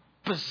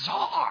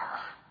bizarre.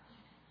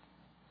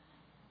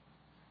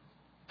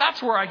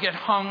 That's where I get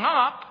hung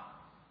up.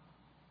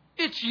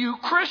 It's you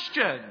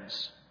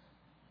Christians.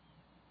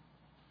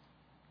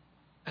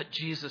 But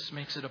Jesus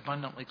makes it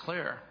abundantly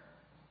clear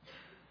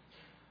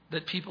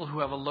that people who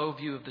have a low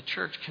view of the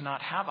church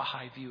cannot have a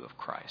high view of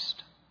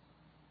Christ.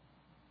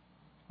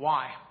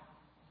 Why?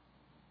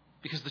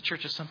 Because the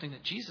church is something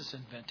that Jesus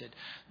invented.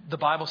 The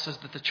Bible says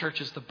that the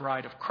church is the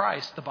bride of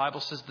Christ. The Bible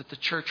says that the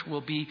church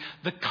will be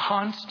the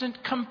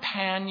constant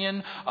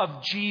companion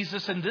of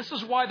Jesus. And this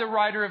is why the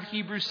writer of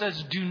Hebrews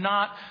says, do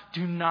not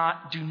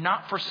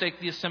forsake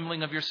the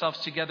assembling of yourselves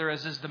together,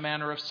 as is the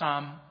manner of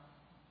some.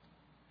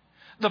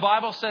 The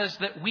Bible says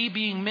that we,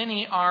 being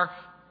many, are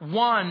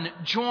one,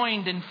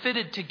 joined and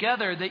fitted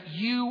together, that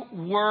you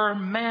were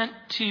meant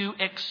to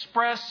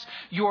express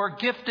your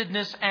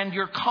giftedness and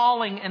your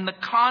calling in the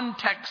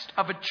context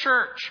of a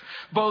church.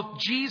 Both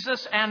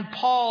Jesus and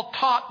Paul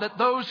taught that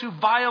those who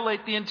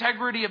violate the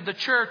integrity of the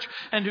church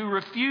and who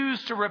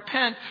refuse to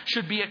repent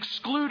should be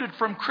excluded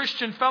from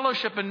Christian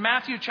fellowship in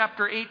Matthew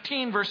chapter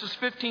 18, verses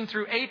 15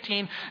 through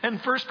 18,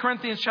 and 1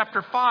 Corinthians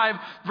chapter 5,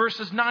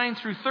 verses 9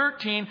 through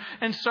 13.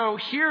 And so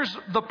here's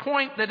the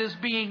point that is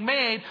being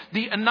made.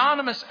 The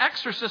anonymous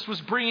exorcist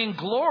was bringing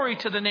glory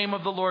to the name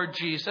of the Lord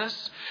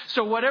Jesus.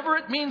 So whatever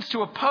it means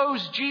to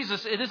oppose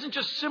Jesus, it isn't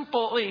just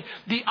simply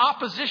the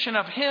opposition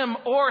of Him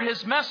or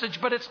His message,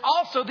 but it's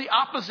also the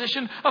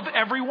opposition of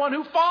everyone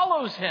who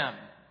follows Him.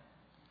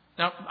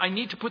 Now, I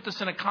need to put this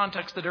in a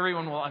context that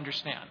everyone will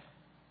understand.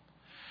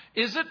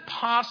 Is it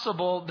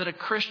possible that a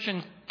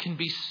Christian can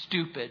be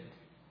stupid?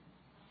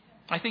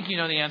 I think you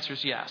know the answer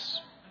is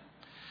yes.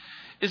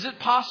 Is it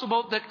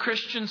possible that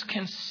Christians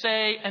can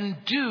say and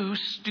do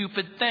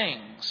stupid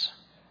things?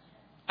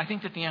 I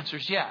think that the answer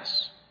is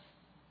yes.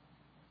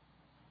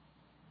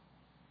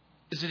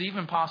 Is it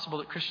even possible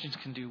that Christians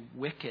can do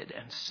wicked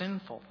and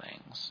sinful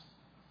things?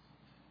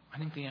 I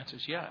think the answer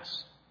is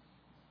yes.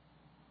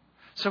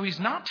 So he's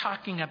not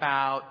talking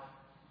about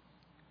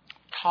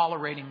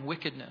tolerating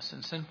wickedness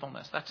and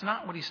sinfulness. That's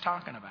not what he's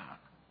talking about.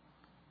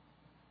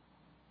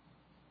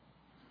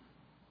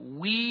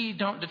 We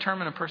don't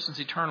determine a person's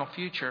eternal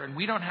future, and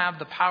we don't have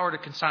the power to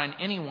consign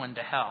anyone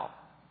to hell.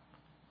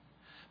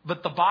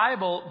 But the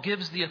Bible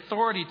gives the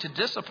authority to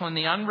discipline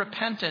the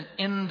unrepentant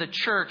in the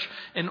church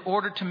in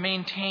order to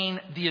maintain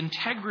the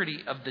integrity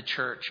of the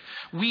church.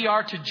 We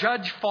are to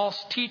judge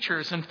false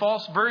teachers and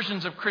false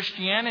versions of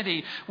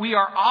Christianity. We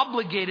are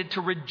obligated to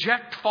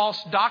reject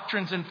false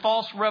doctrines and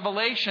false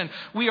revelation.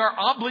 We are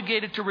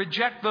obligated to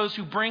reject those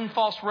who bring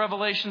false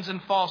revelations and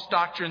false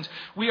doctrines.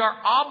 We are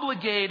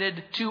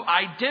obligated to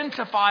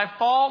identify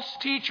false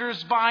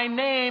teachers by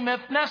name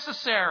if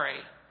necessary.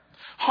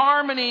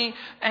 Harmony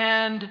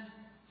and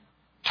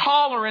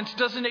tolerance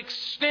doesn't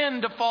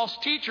extend to false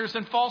teachers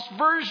and false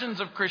versions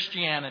of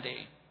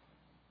Christianity.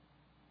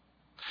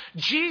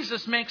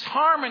 Jesus makes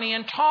harmony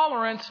and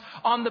tolerance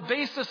on the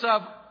basis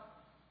of,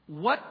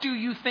 what do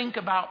you think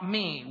about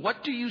me?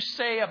 What do you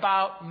say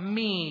about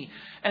me?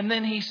 And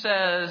then he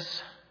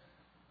says,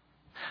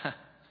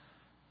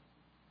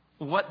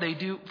 what they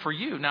do for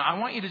you. Now, I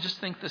want you to just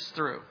think this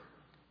through.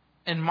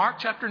 In Mark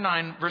chapter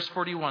 9, verse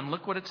 41,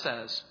 look what it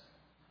says.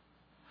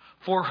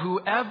 For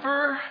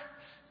whoever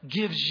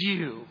gives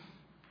you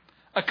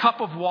a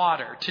cup of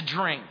water to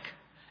drink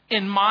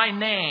in my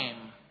name,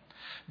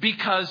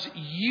 because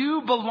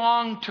you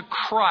belong to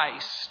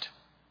Christ,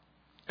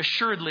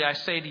 assuredly I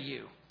say to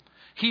you,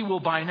 he will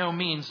by no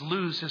means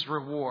lose his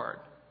reward.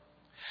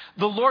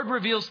 The Lord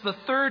reveals the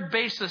third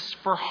basis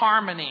for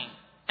harmony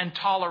and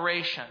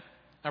toleration.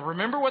 Now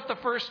remember what the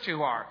first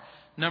two are.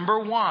 Number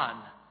one,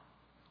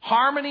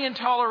 harmony and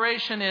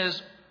toleration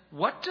is,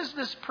 what does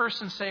this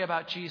person say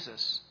about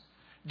Jesus?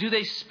 Do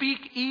they speak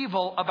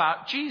evil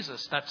about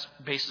Jesus? That's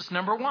basis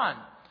number one.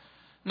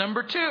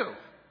 Number two,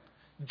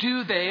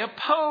 do they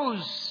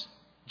oppose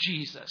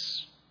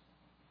Jesus?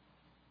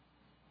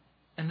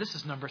 And this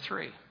is number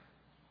three.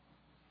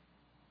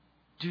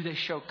 Do they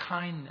show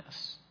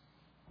kindness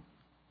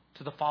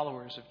to the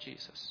followers of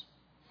Jesus?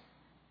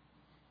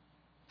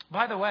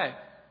 By the way,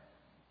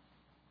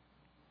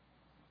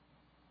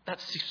 That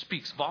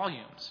speaks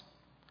volumes.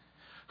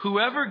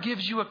 Whoever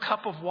gives you a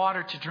cup of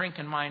water to drink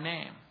in my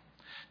name.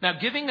 Now,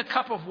 giving a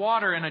cup of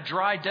water in a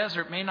dry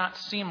desert may not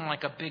seem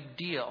like a big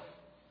deal.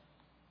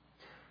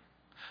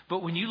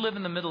 But when you live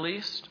in the Middle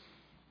East,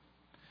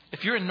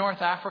 if you're in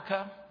North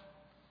Africa,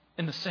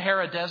 in the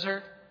Sahara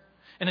Desert,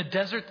 in a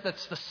desert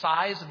that's the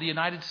size of the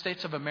United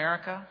States of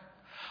America,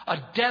 a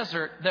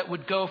desert that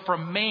would go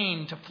from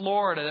Maine to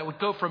Florida, that would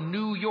go from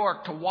New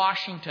York to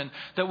Washington,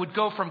 that would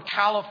go from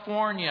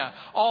California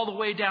all the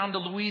way down to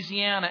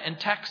Louisiana and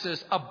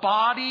Texas, a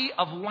body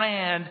of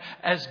land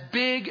as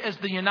big as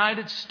the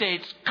United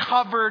States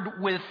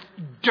covered with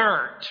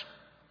dirt.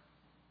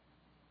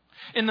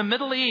 In the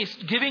Middle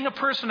East, giving a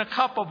person a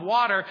cup of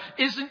water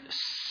isn't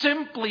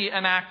simply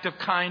an act of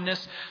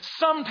kindness.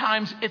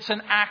 Sometimes it's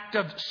an act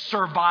of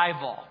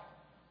survival.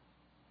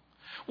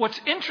 What's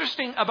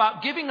interesting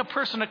about giving a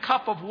person a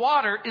cup of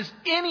water is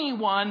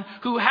anyone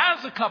who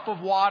has a cup of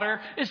water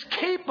is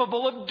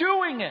capable of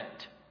doing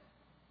it.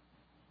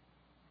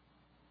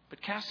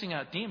 But casting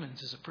out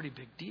demons is a pretty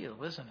big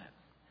deal, isn't it?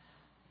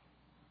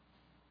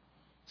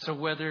 So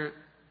whether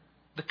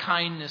the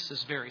kindness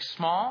is very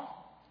small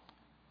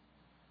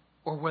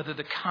or whether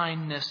the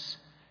kindness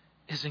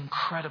is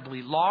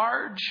incredibly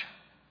large,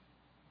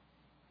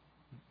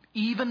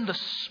 even the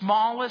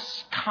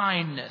smallest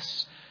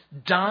kindness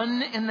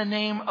done in the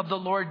name of the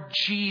Lord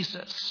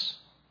Jesus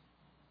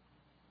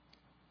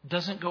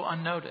doesn't go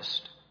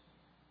unnoticed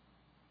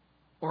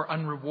or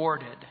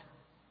unrewarded.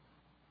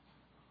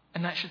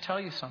 And that should tell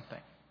you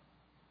something.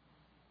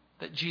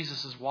 That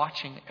Jesus is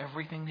watching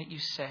everything that you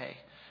say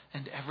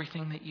and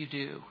everything that you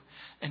do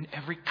and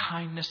every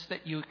kindness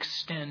that you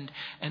extend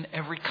and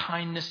every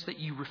kindness that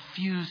you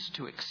refuse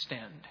to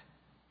extend.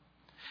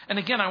 And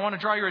again, I want to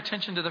draw your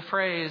attention to the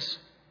phrase,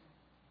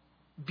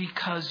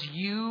 because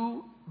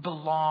you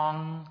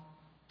belong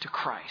to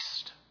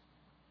Christ.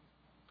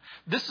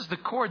 This is the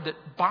cord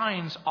that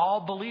binds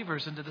all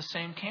believers into the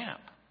same camp.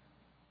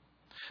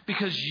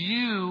 Because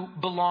you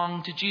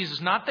belong to Jesus.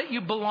 Not that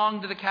you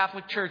belong to the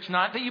Catholic Church.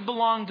 Not that you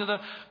belong to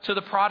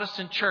the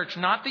Protestant Church.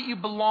 Not that you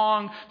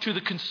belong to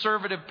the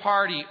Conservative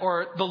Party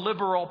or the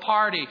Liberal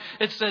Party.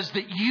 It says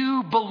that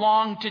you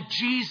belong to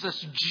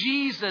Jesus.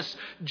 Jesus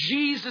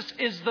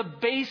is the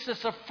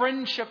basis of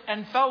friendship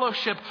and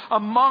fellowship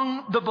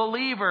among the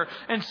believer.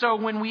 And so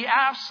when we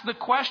ask the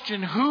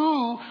question,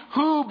 who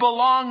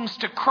belongs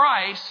to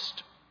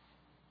Christ?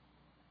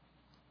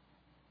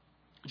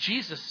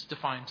 Jesus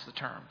defines the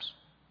terms.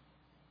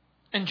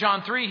 In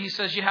John 3, he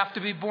says you have to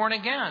be born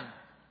again.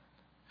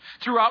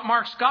 Throughout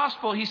Mark's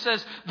gospel, he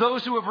says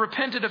those who have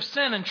repented of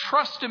sin and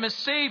trust him as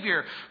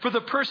Savior. For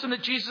the person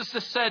that Jesus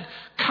has said,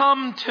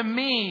 come to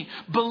me,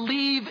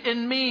 believe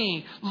in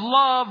me,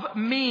 love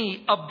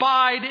me,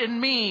 abide in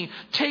me,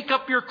 take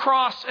up your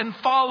cross and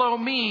follow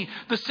me.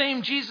 The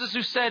same Jesus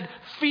who said,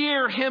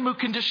 fear him who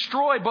can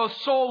destroy both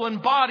soul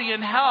and body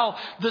in hell.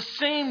 The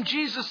same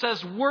Jesus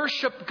says,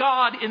 worship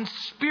God in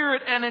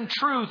spirit and in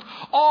truth.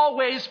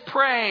 Always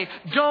pray.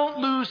 Don't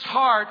lose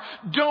heart.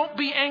 Don't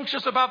be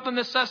anxious about the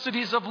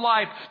necessities of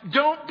life.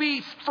 Don't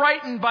be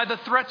frightened by the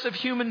threats of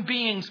human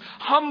beings.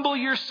 Humble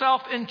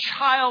yourself in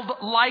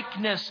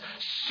childlikeness,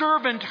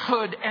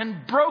 servanthood,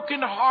 and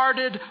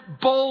broken-hearted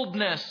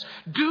boldness.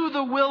 Do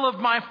the will of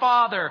my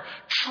Father.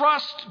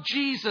 Trust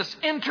Jesus.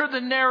 Enter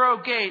the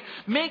narrow gate.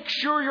 Make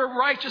sure your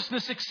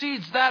righteousness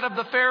exceeds that of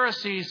the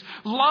Pharisees.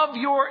 Love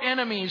your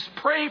enemies.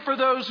 Pray for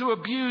those who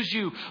abuse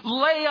you.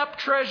 Lay up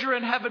treasure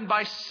in heaven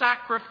by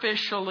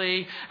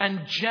sacrificially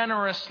and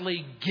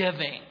generously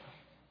giving.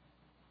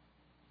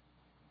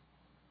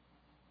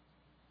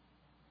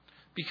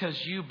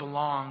 Because you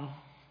belong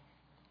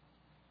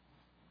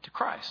to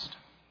Christ.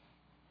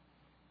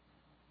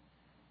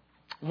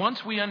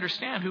 Once we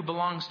understand who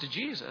belongs to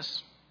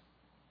Jesus,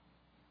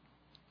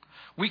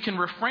 we can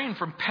refrain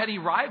from petty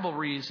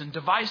rivalries and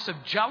divisive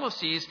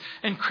jealousies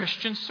in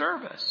Christian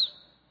service.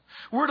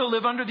 We're to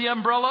live under the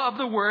umbrella of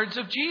the words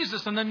of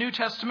Jesus and the New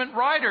Testament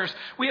writers.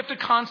 We have to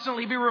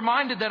constantly be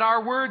reminded that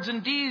our words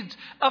and deeds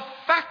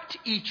affect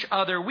each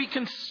other. We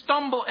can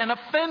stumble and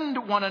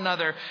offend one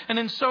another, and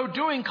in so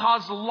doing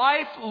cause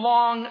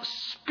lifelong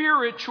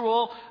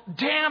spiritual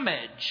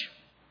damage.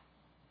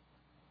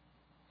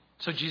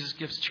 So Jesus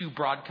gives two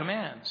broad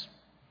commands.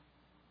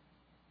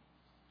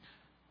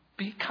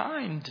 Be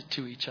kind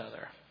to each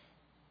other.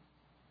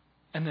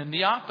 And then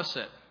the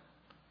opposite.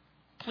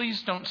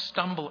 Please don't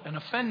stumble and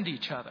offend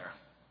each other.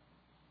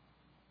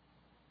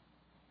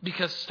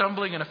 Because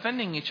stumbling and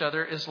offending each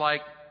other is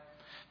like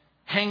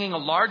hanging a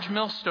large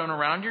millstone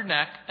around your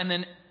neck and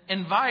then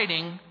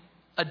inviting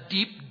a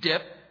deep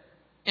dip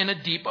in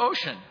a deep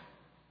ocean.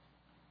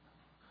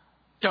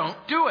 Don't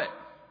do it.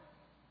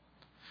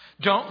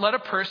 Don't let a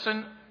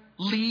person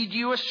lead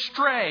you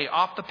astray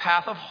off the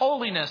path of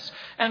holiness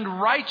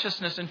and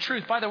righteousness and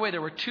truth. By the way,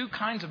 there were two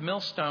kinds of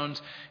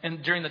millstones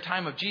during the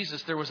time of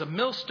Jesus. There was a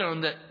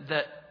millstone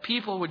that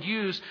people would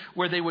use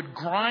where they would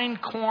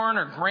grind corn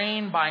or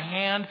grain by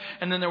hand.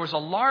 And then there was a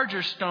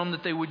larger stone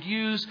that they would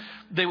use.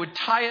 They would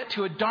tie it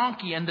to a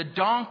donkey, and the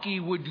donkey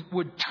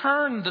would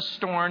turn the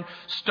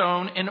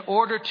stone in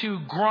order to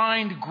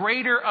grind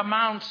greater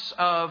amounts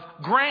of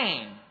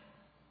grain.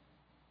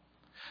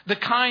 The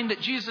kind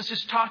that Jesus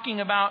is talking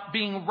about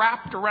being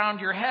wrapped around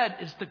your head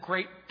is the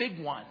great big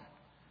one,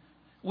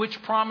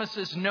 which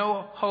promises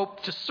no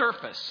hope to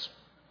surface.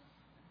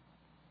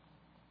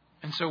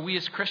 And so we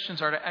as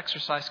Christians are to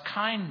exercise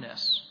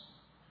kindness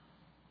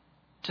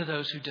to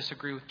those who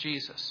disagree with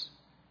Jesus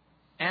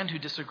and who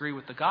disagree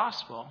with the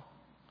gospel.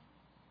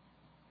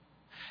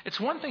 It's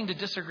one thing to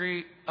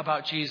disagree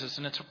about Jesus,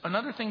 and it's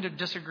another thing to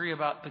disagree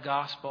about the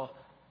gospel.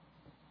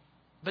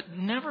 But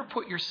never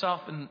put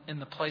yourself in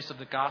the place of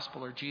the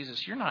gospel or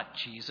Jesus. You're not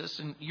Jesus,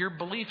 and your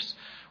beliefs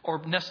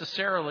or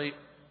necessarily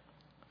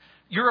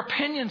your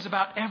opinions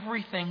about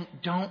everything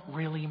don't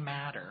really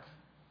matter.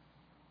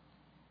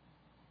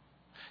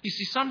 You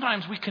see,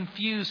 sometimes we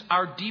confuse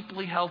our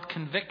deeply held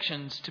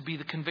convictions to be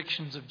the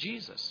convictions of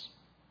Jesus.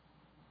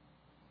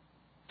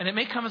 And it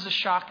may come as a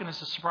shock and as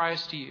a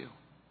surprise to you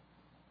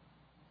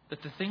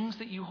that the things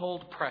that you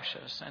hold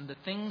precious and the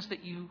things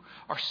that you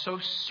are so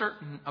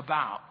certain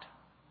about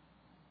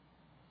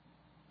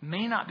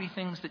may not be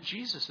things that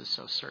Jesus is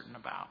so certain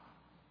about.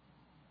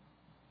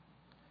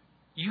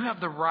 You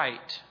have the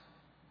right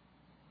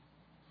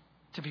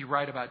to be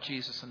right about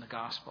Jesus and the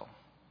gospel.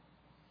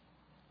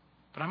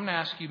 But I'm going to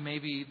ask you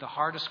maybe the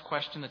hardest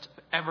question that's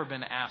ever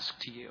been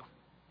asked to you.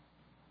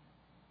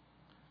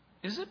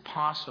 Is it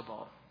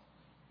possible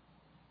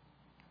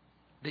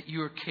that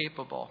you are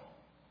capable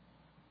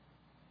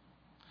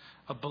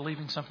of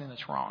believing something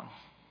that's wrong?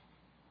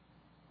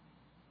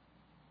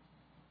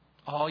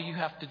 All you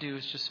have to do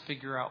is just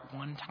figure out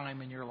one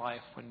time in your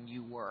life when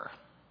you were.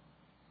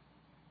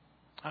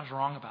 I was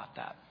wrong about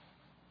that.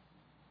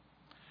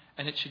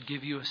 And it should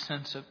give you a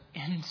sense of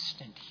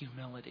instant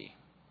humility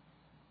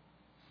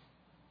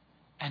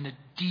and a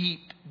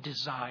deep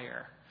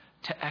desire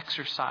to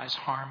exercise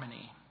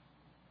harmony.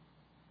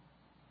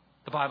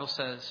 The Bible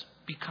says,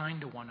 be kind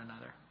to one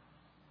another,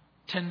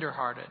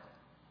 tender-hearted,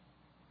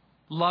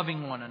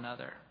 loving one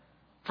another,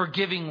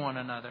 forgiving one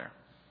another.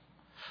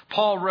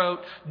 Paul wrote,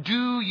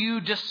 do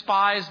you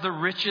despise the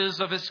riches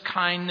of his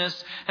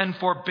kindness and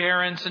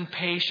forbearance and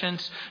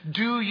patience?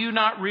 Do you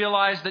not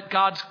realize that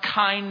God's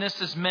kindness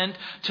is meant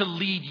to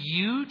lead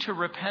you to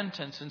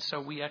repentance? And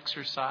so we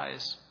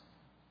exercise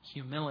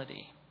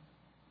humility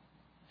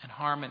and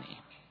harmony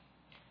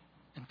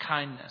and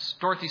kindness.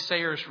 Dorothy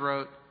Sayers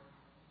wrote,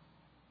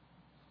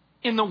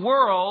 in the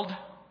world,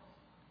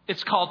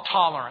 it's called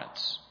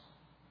tolerance.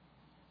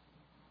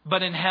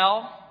 But in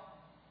hell,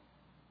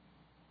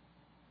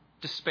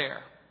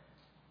 despair.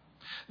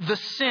 The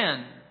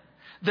sin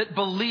that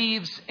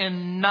believes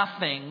in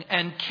nothing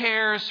and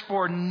cares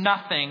for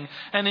nothing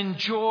and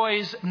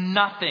enjoys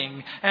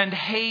nothing and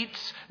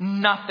hates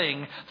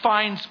nothing,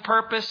 finds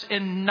purpose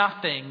in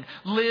nothing,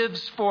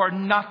 lives for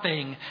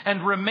nothing,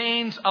 and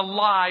remains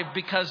alive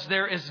because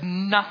there is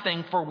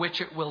nothing for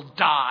which it will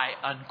die,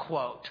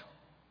 unquote.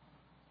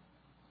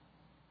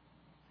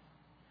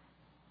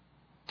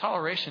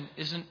 Toleration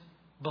isn't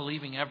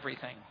believing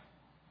everything.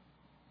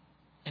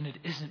 And it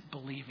isn't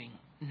believing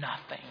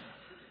nothing.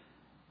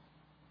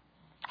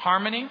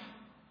 Harmony,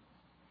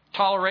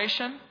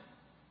 toleration.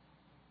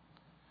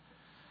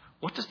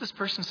 What does this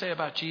person say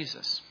about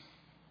Jesus?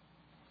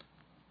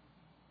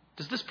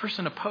 Does this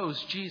person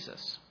oppose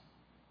Jesus?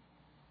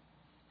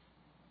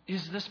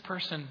 Is this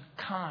person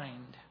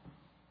kind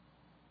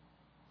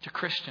to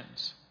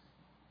Christians?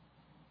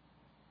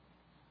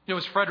 It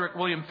was Frederick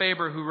William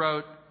Faber who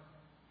wrote,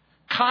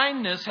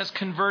 kindness has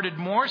converted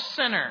more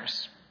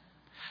sinners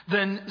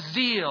than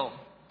zeal,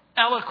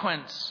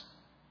 eloquence,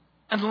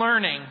 and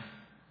learning.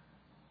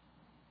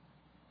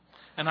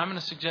 And I'm going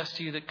to suggest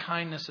to you that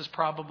kindness has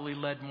probably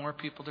led more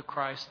people to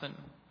Christ than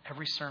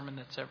every sermon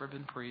that's ever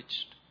been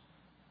preached.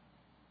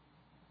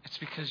 It's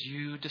because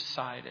you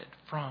decided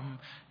from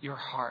your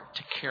heart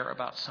to care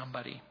about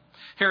somebody.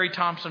 Harry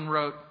Thompson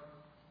wrote,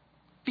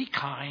 be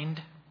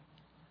kind.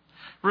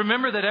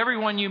 Remember that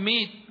everyone you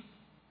meet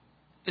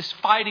is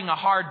fighting a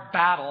hard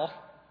battle.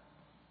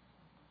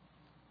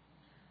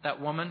 That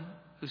woman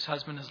whose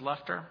husband has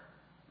left her,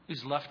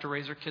 who's left to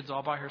raise her kids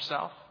all by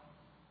herself.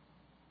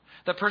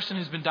 That person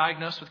who's been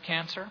diagnosed with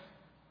cancer.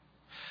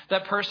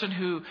 That person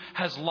who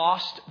has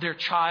lost their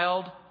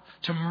child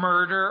to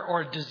murder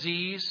or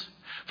disease.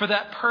 For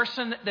that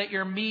person that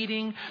you're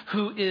meeting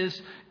who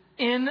is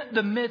in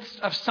the midst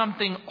of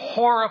something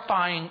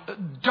horrifying,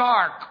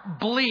 dark,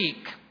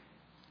 bleak.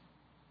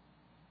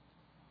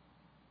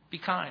 Be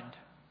kind.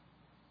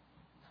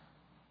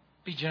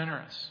 Be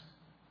generous.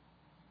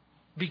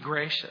 Be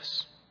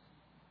gracious.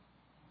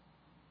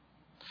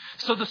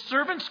 So the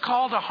servant's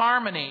call to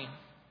harmony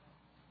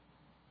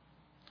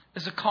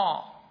is a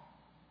call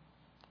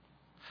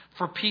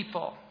for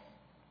people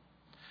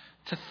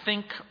to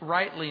think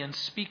rightly and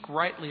speak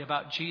rightly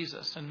about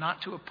Jesus and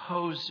not to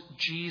oppose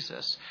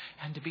Jesus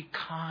and to be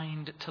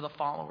kind to the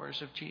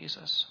followers of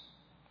Jesus.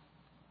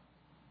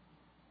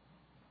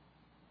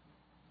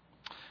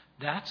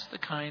 That's the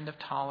kind of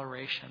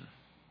toleration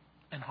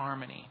and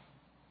harmony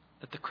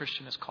that the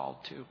Christian is called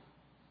to.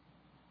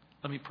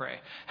 Let me pray.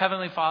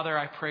 Heavenly Father,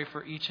 I pray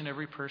for each and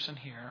every person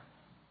here.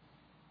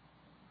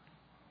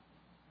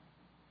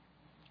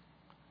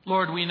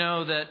 Lord, we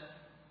know that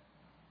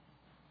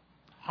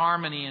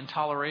harmony and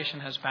toleration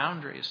has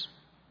boundaries.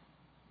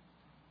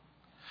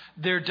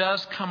 There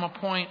does come a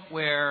point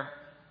where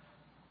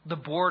the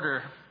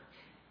border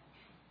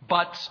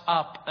butts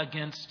up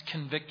against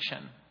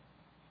conviction.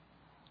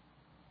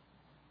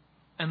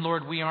 And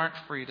Lord, we aren't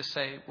free to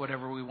say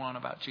whatever we want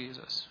about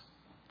Jesus.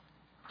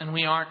 And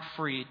we aren't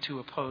free to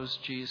oppose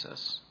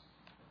Jesus.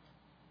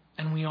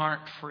 And we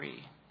aren't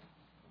free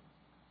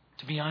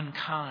to be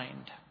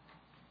unkind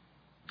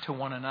to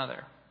one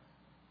another.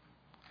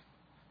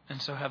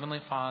 And so,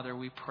 Heavenly Father,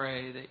 we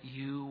pray that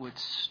you would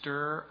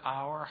stir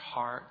our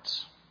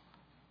hearts.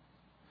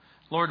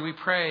 Lord, we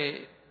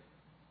pray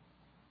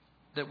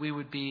that we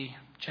would be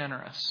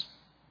generous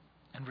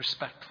and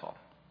respectful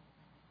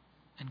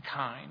and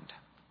kind.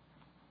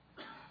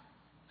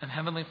 And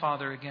Heavenly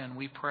Father, again,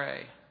 we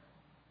pray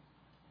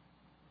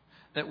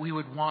that we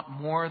would want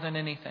more than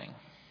anything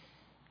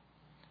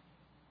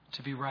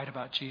to be right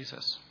about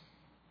Jesus.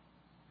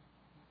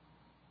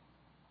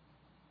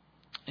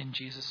 In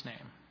Jesus'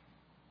 name,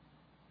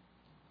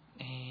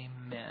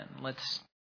 amen. Let's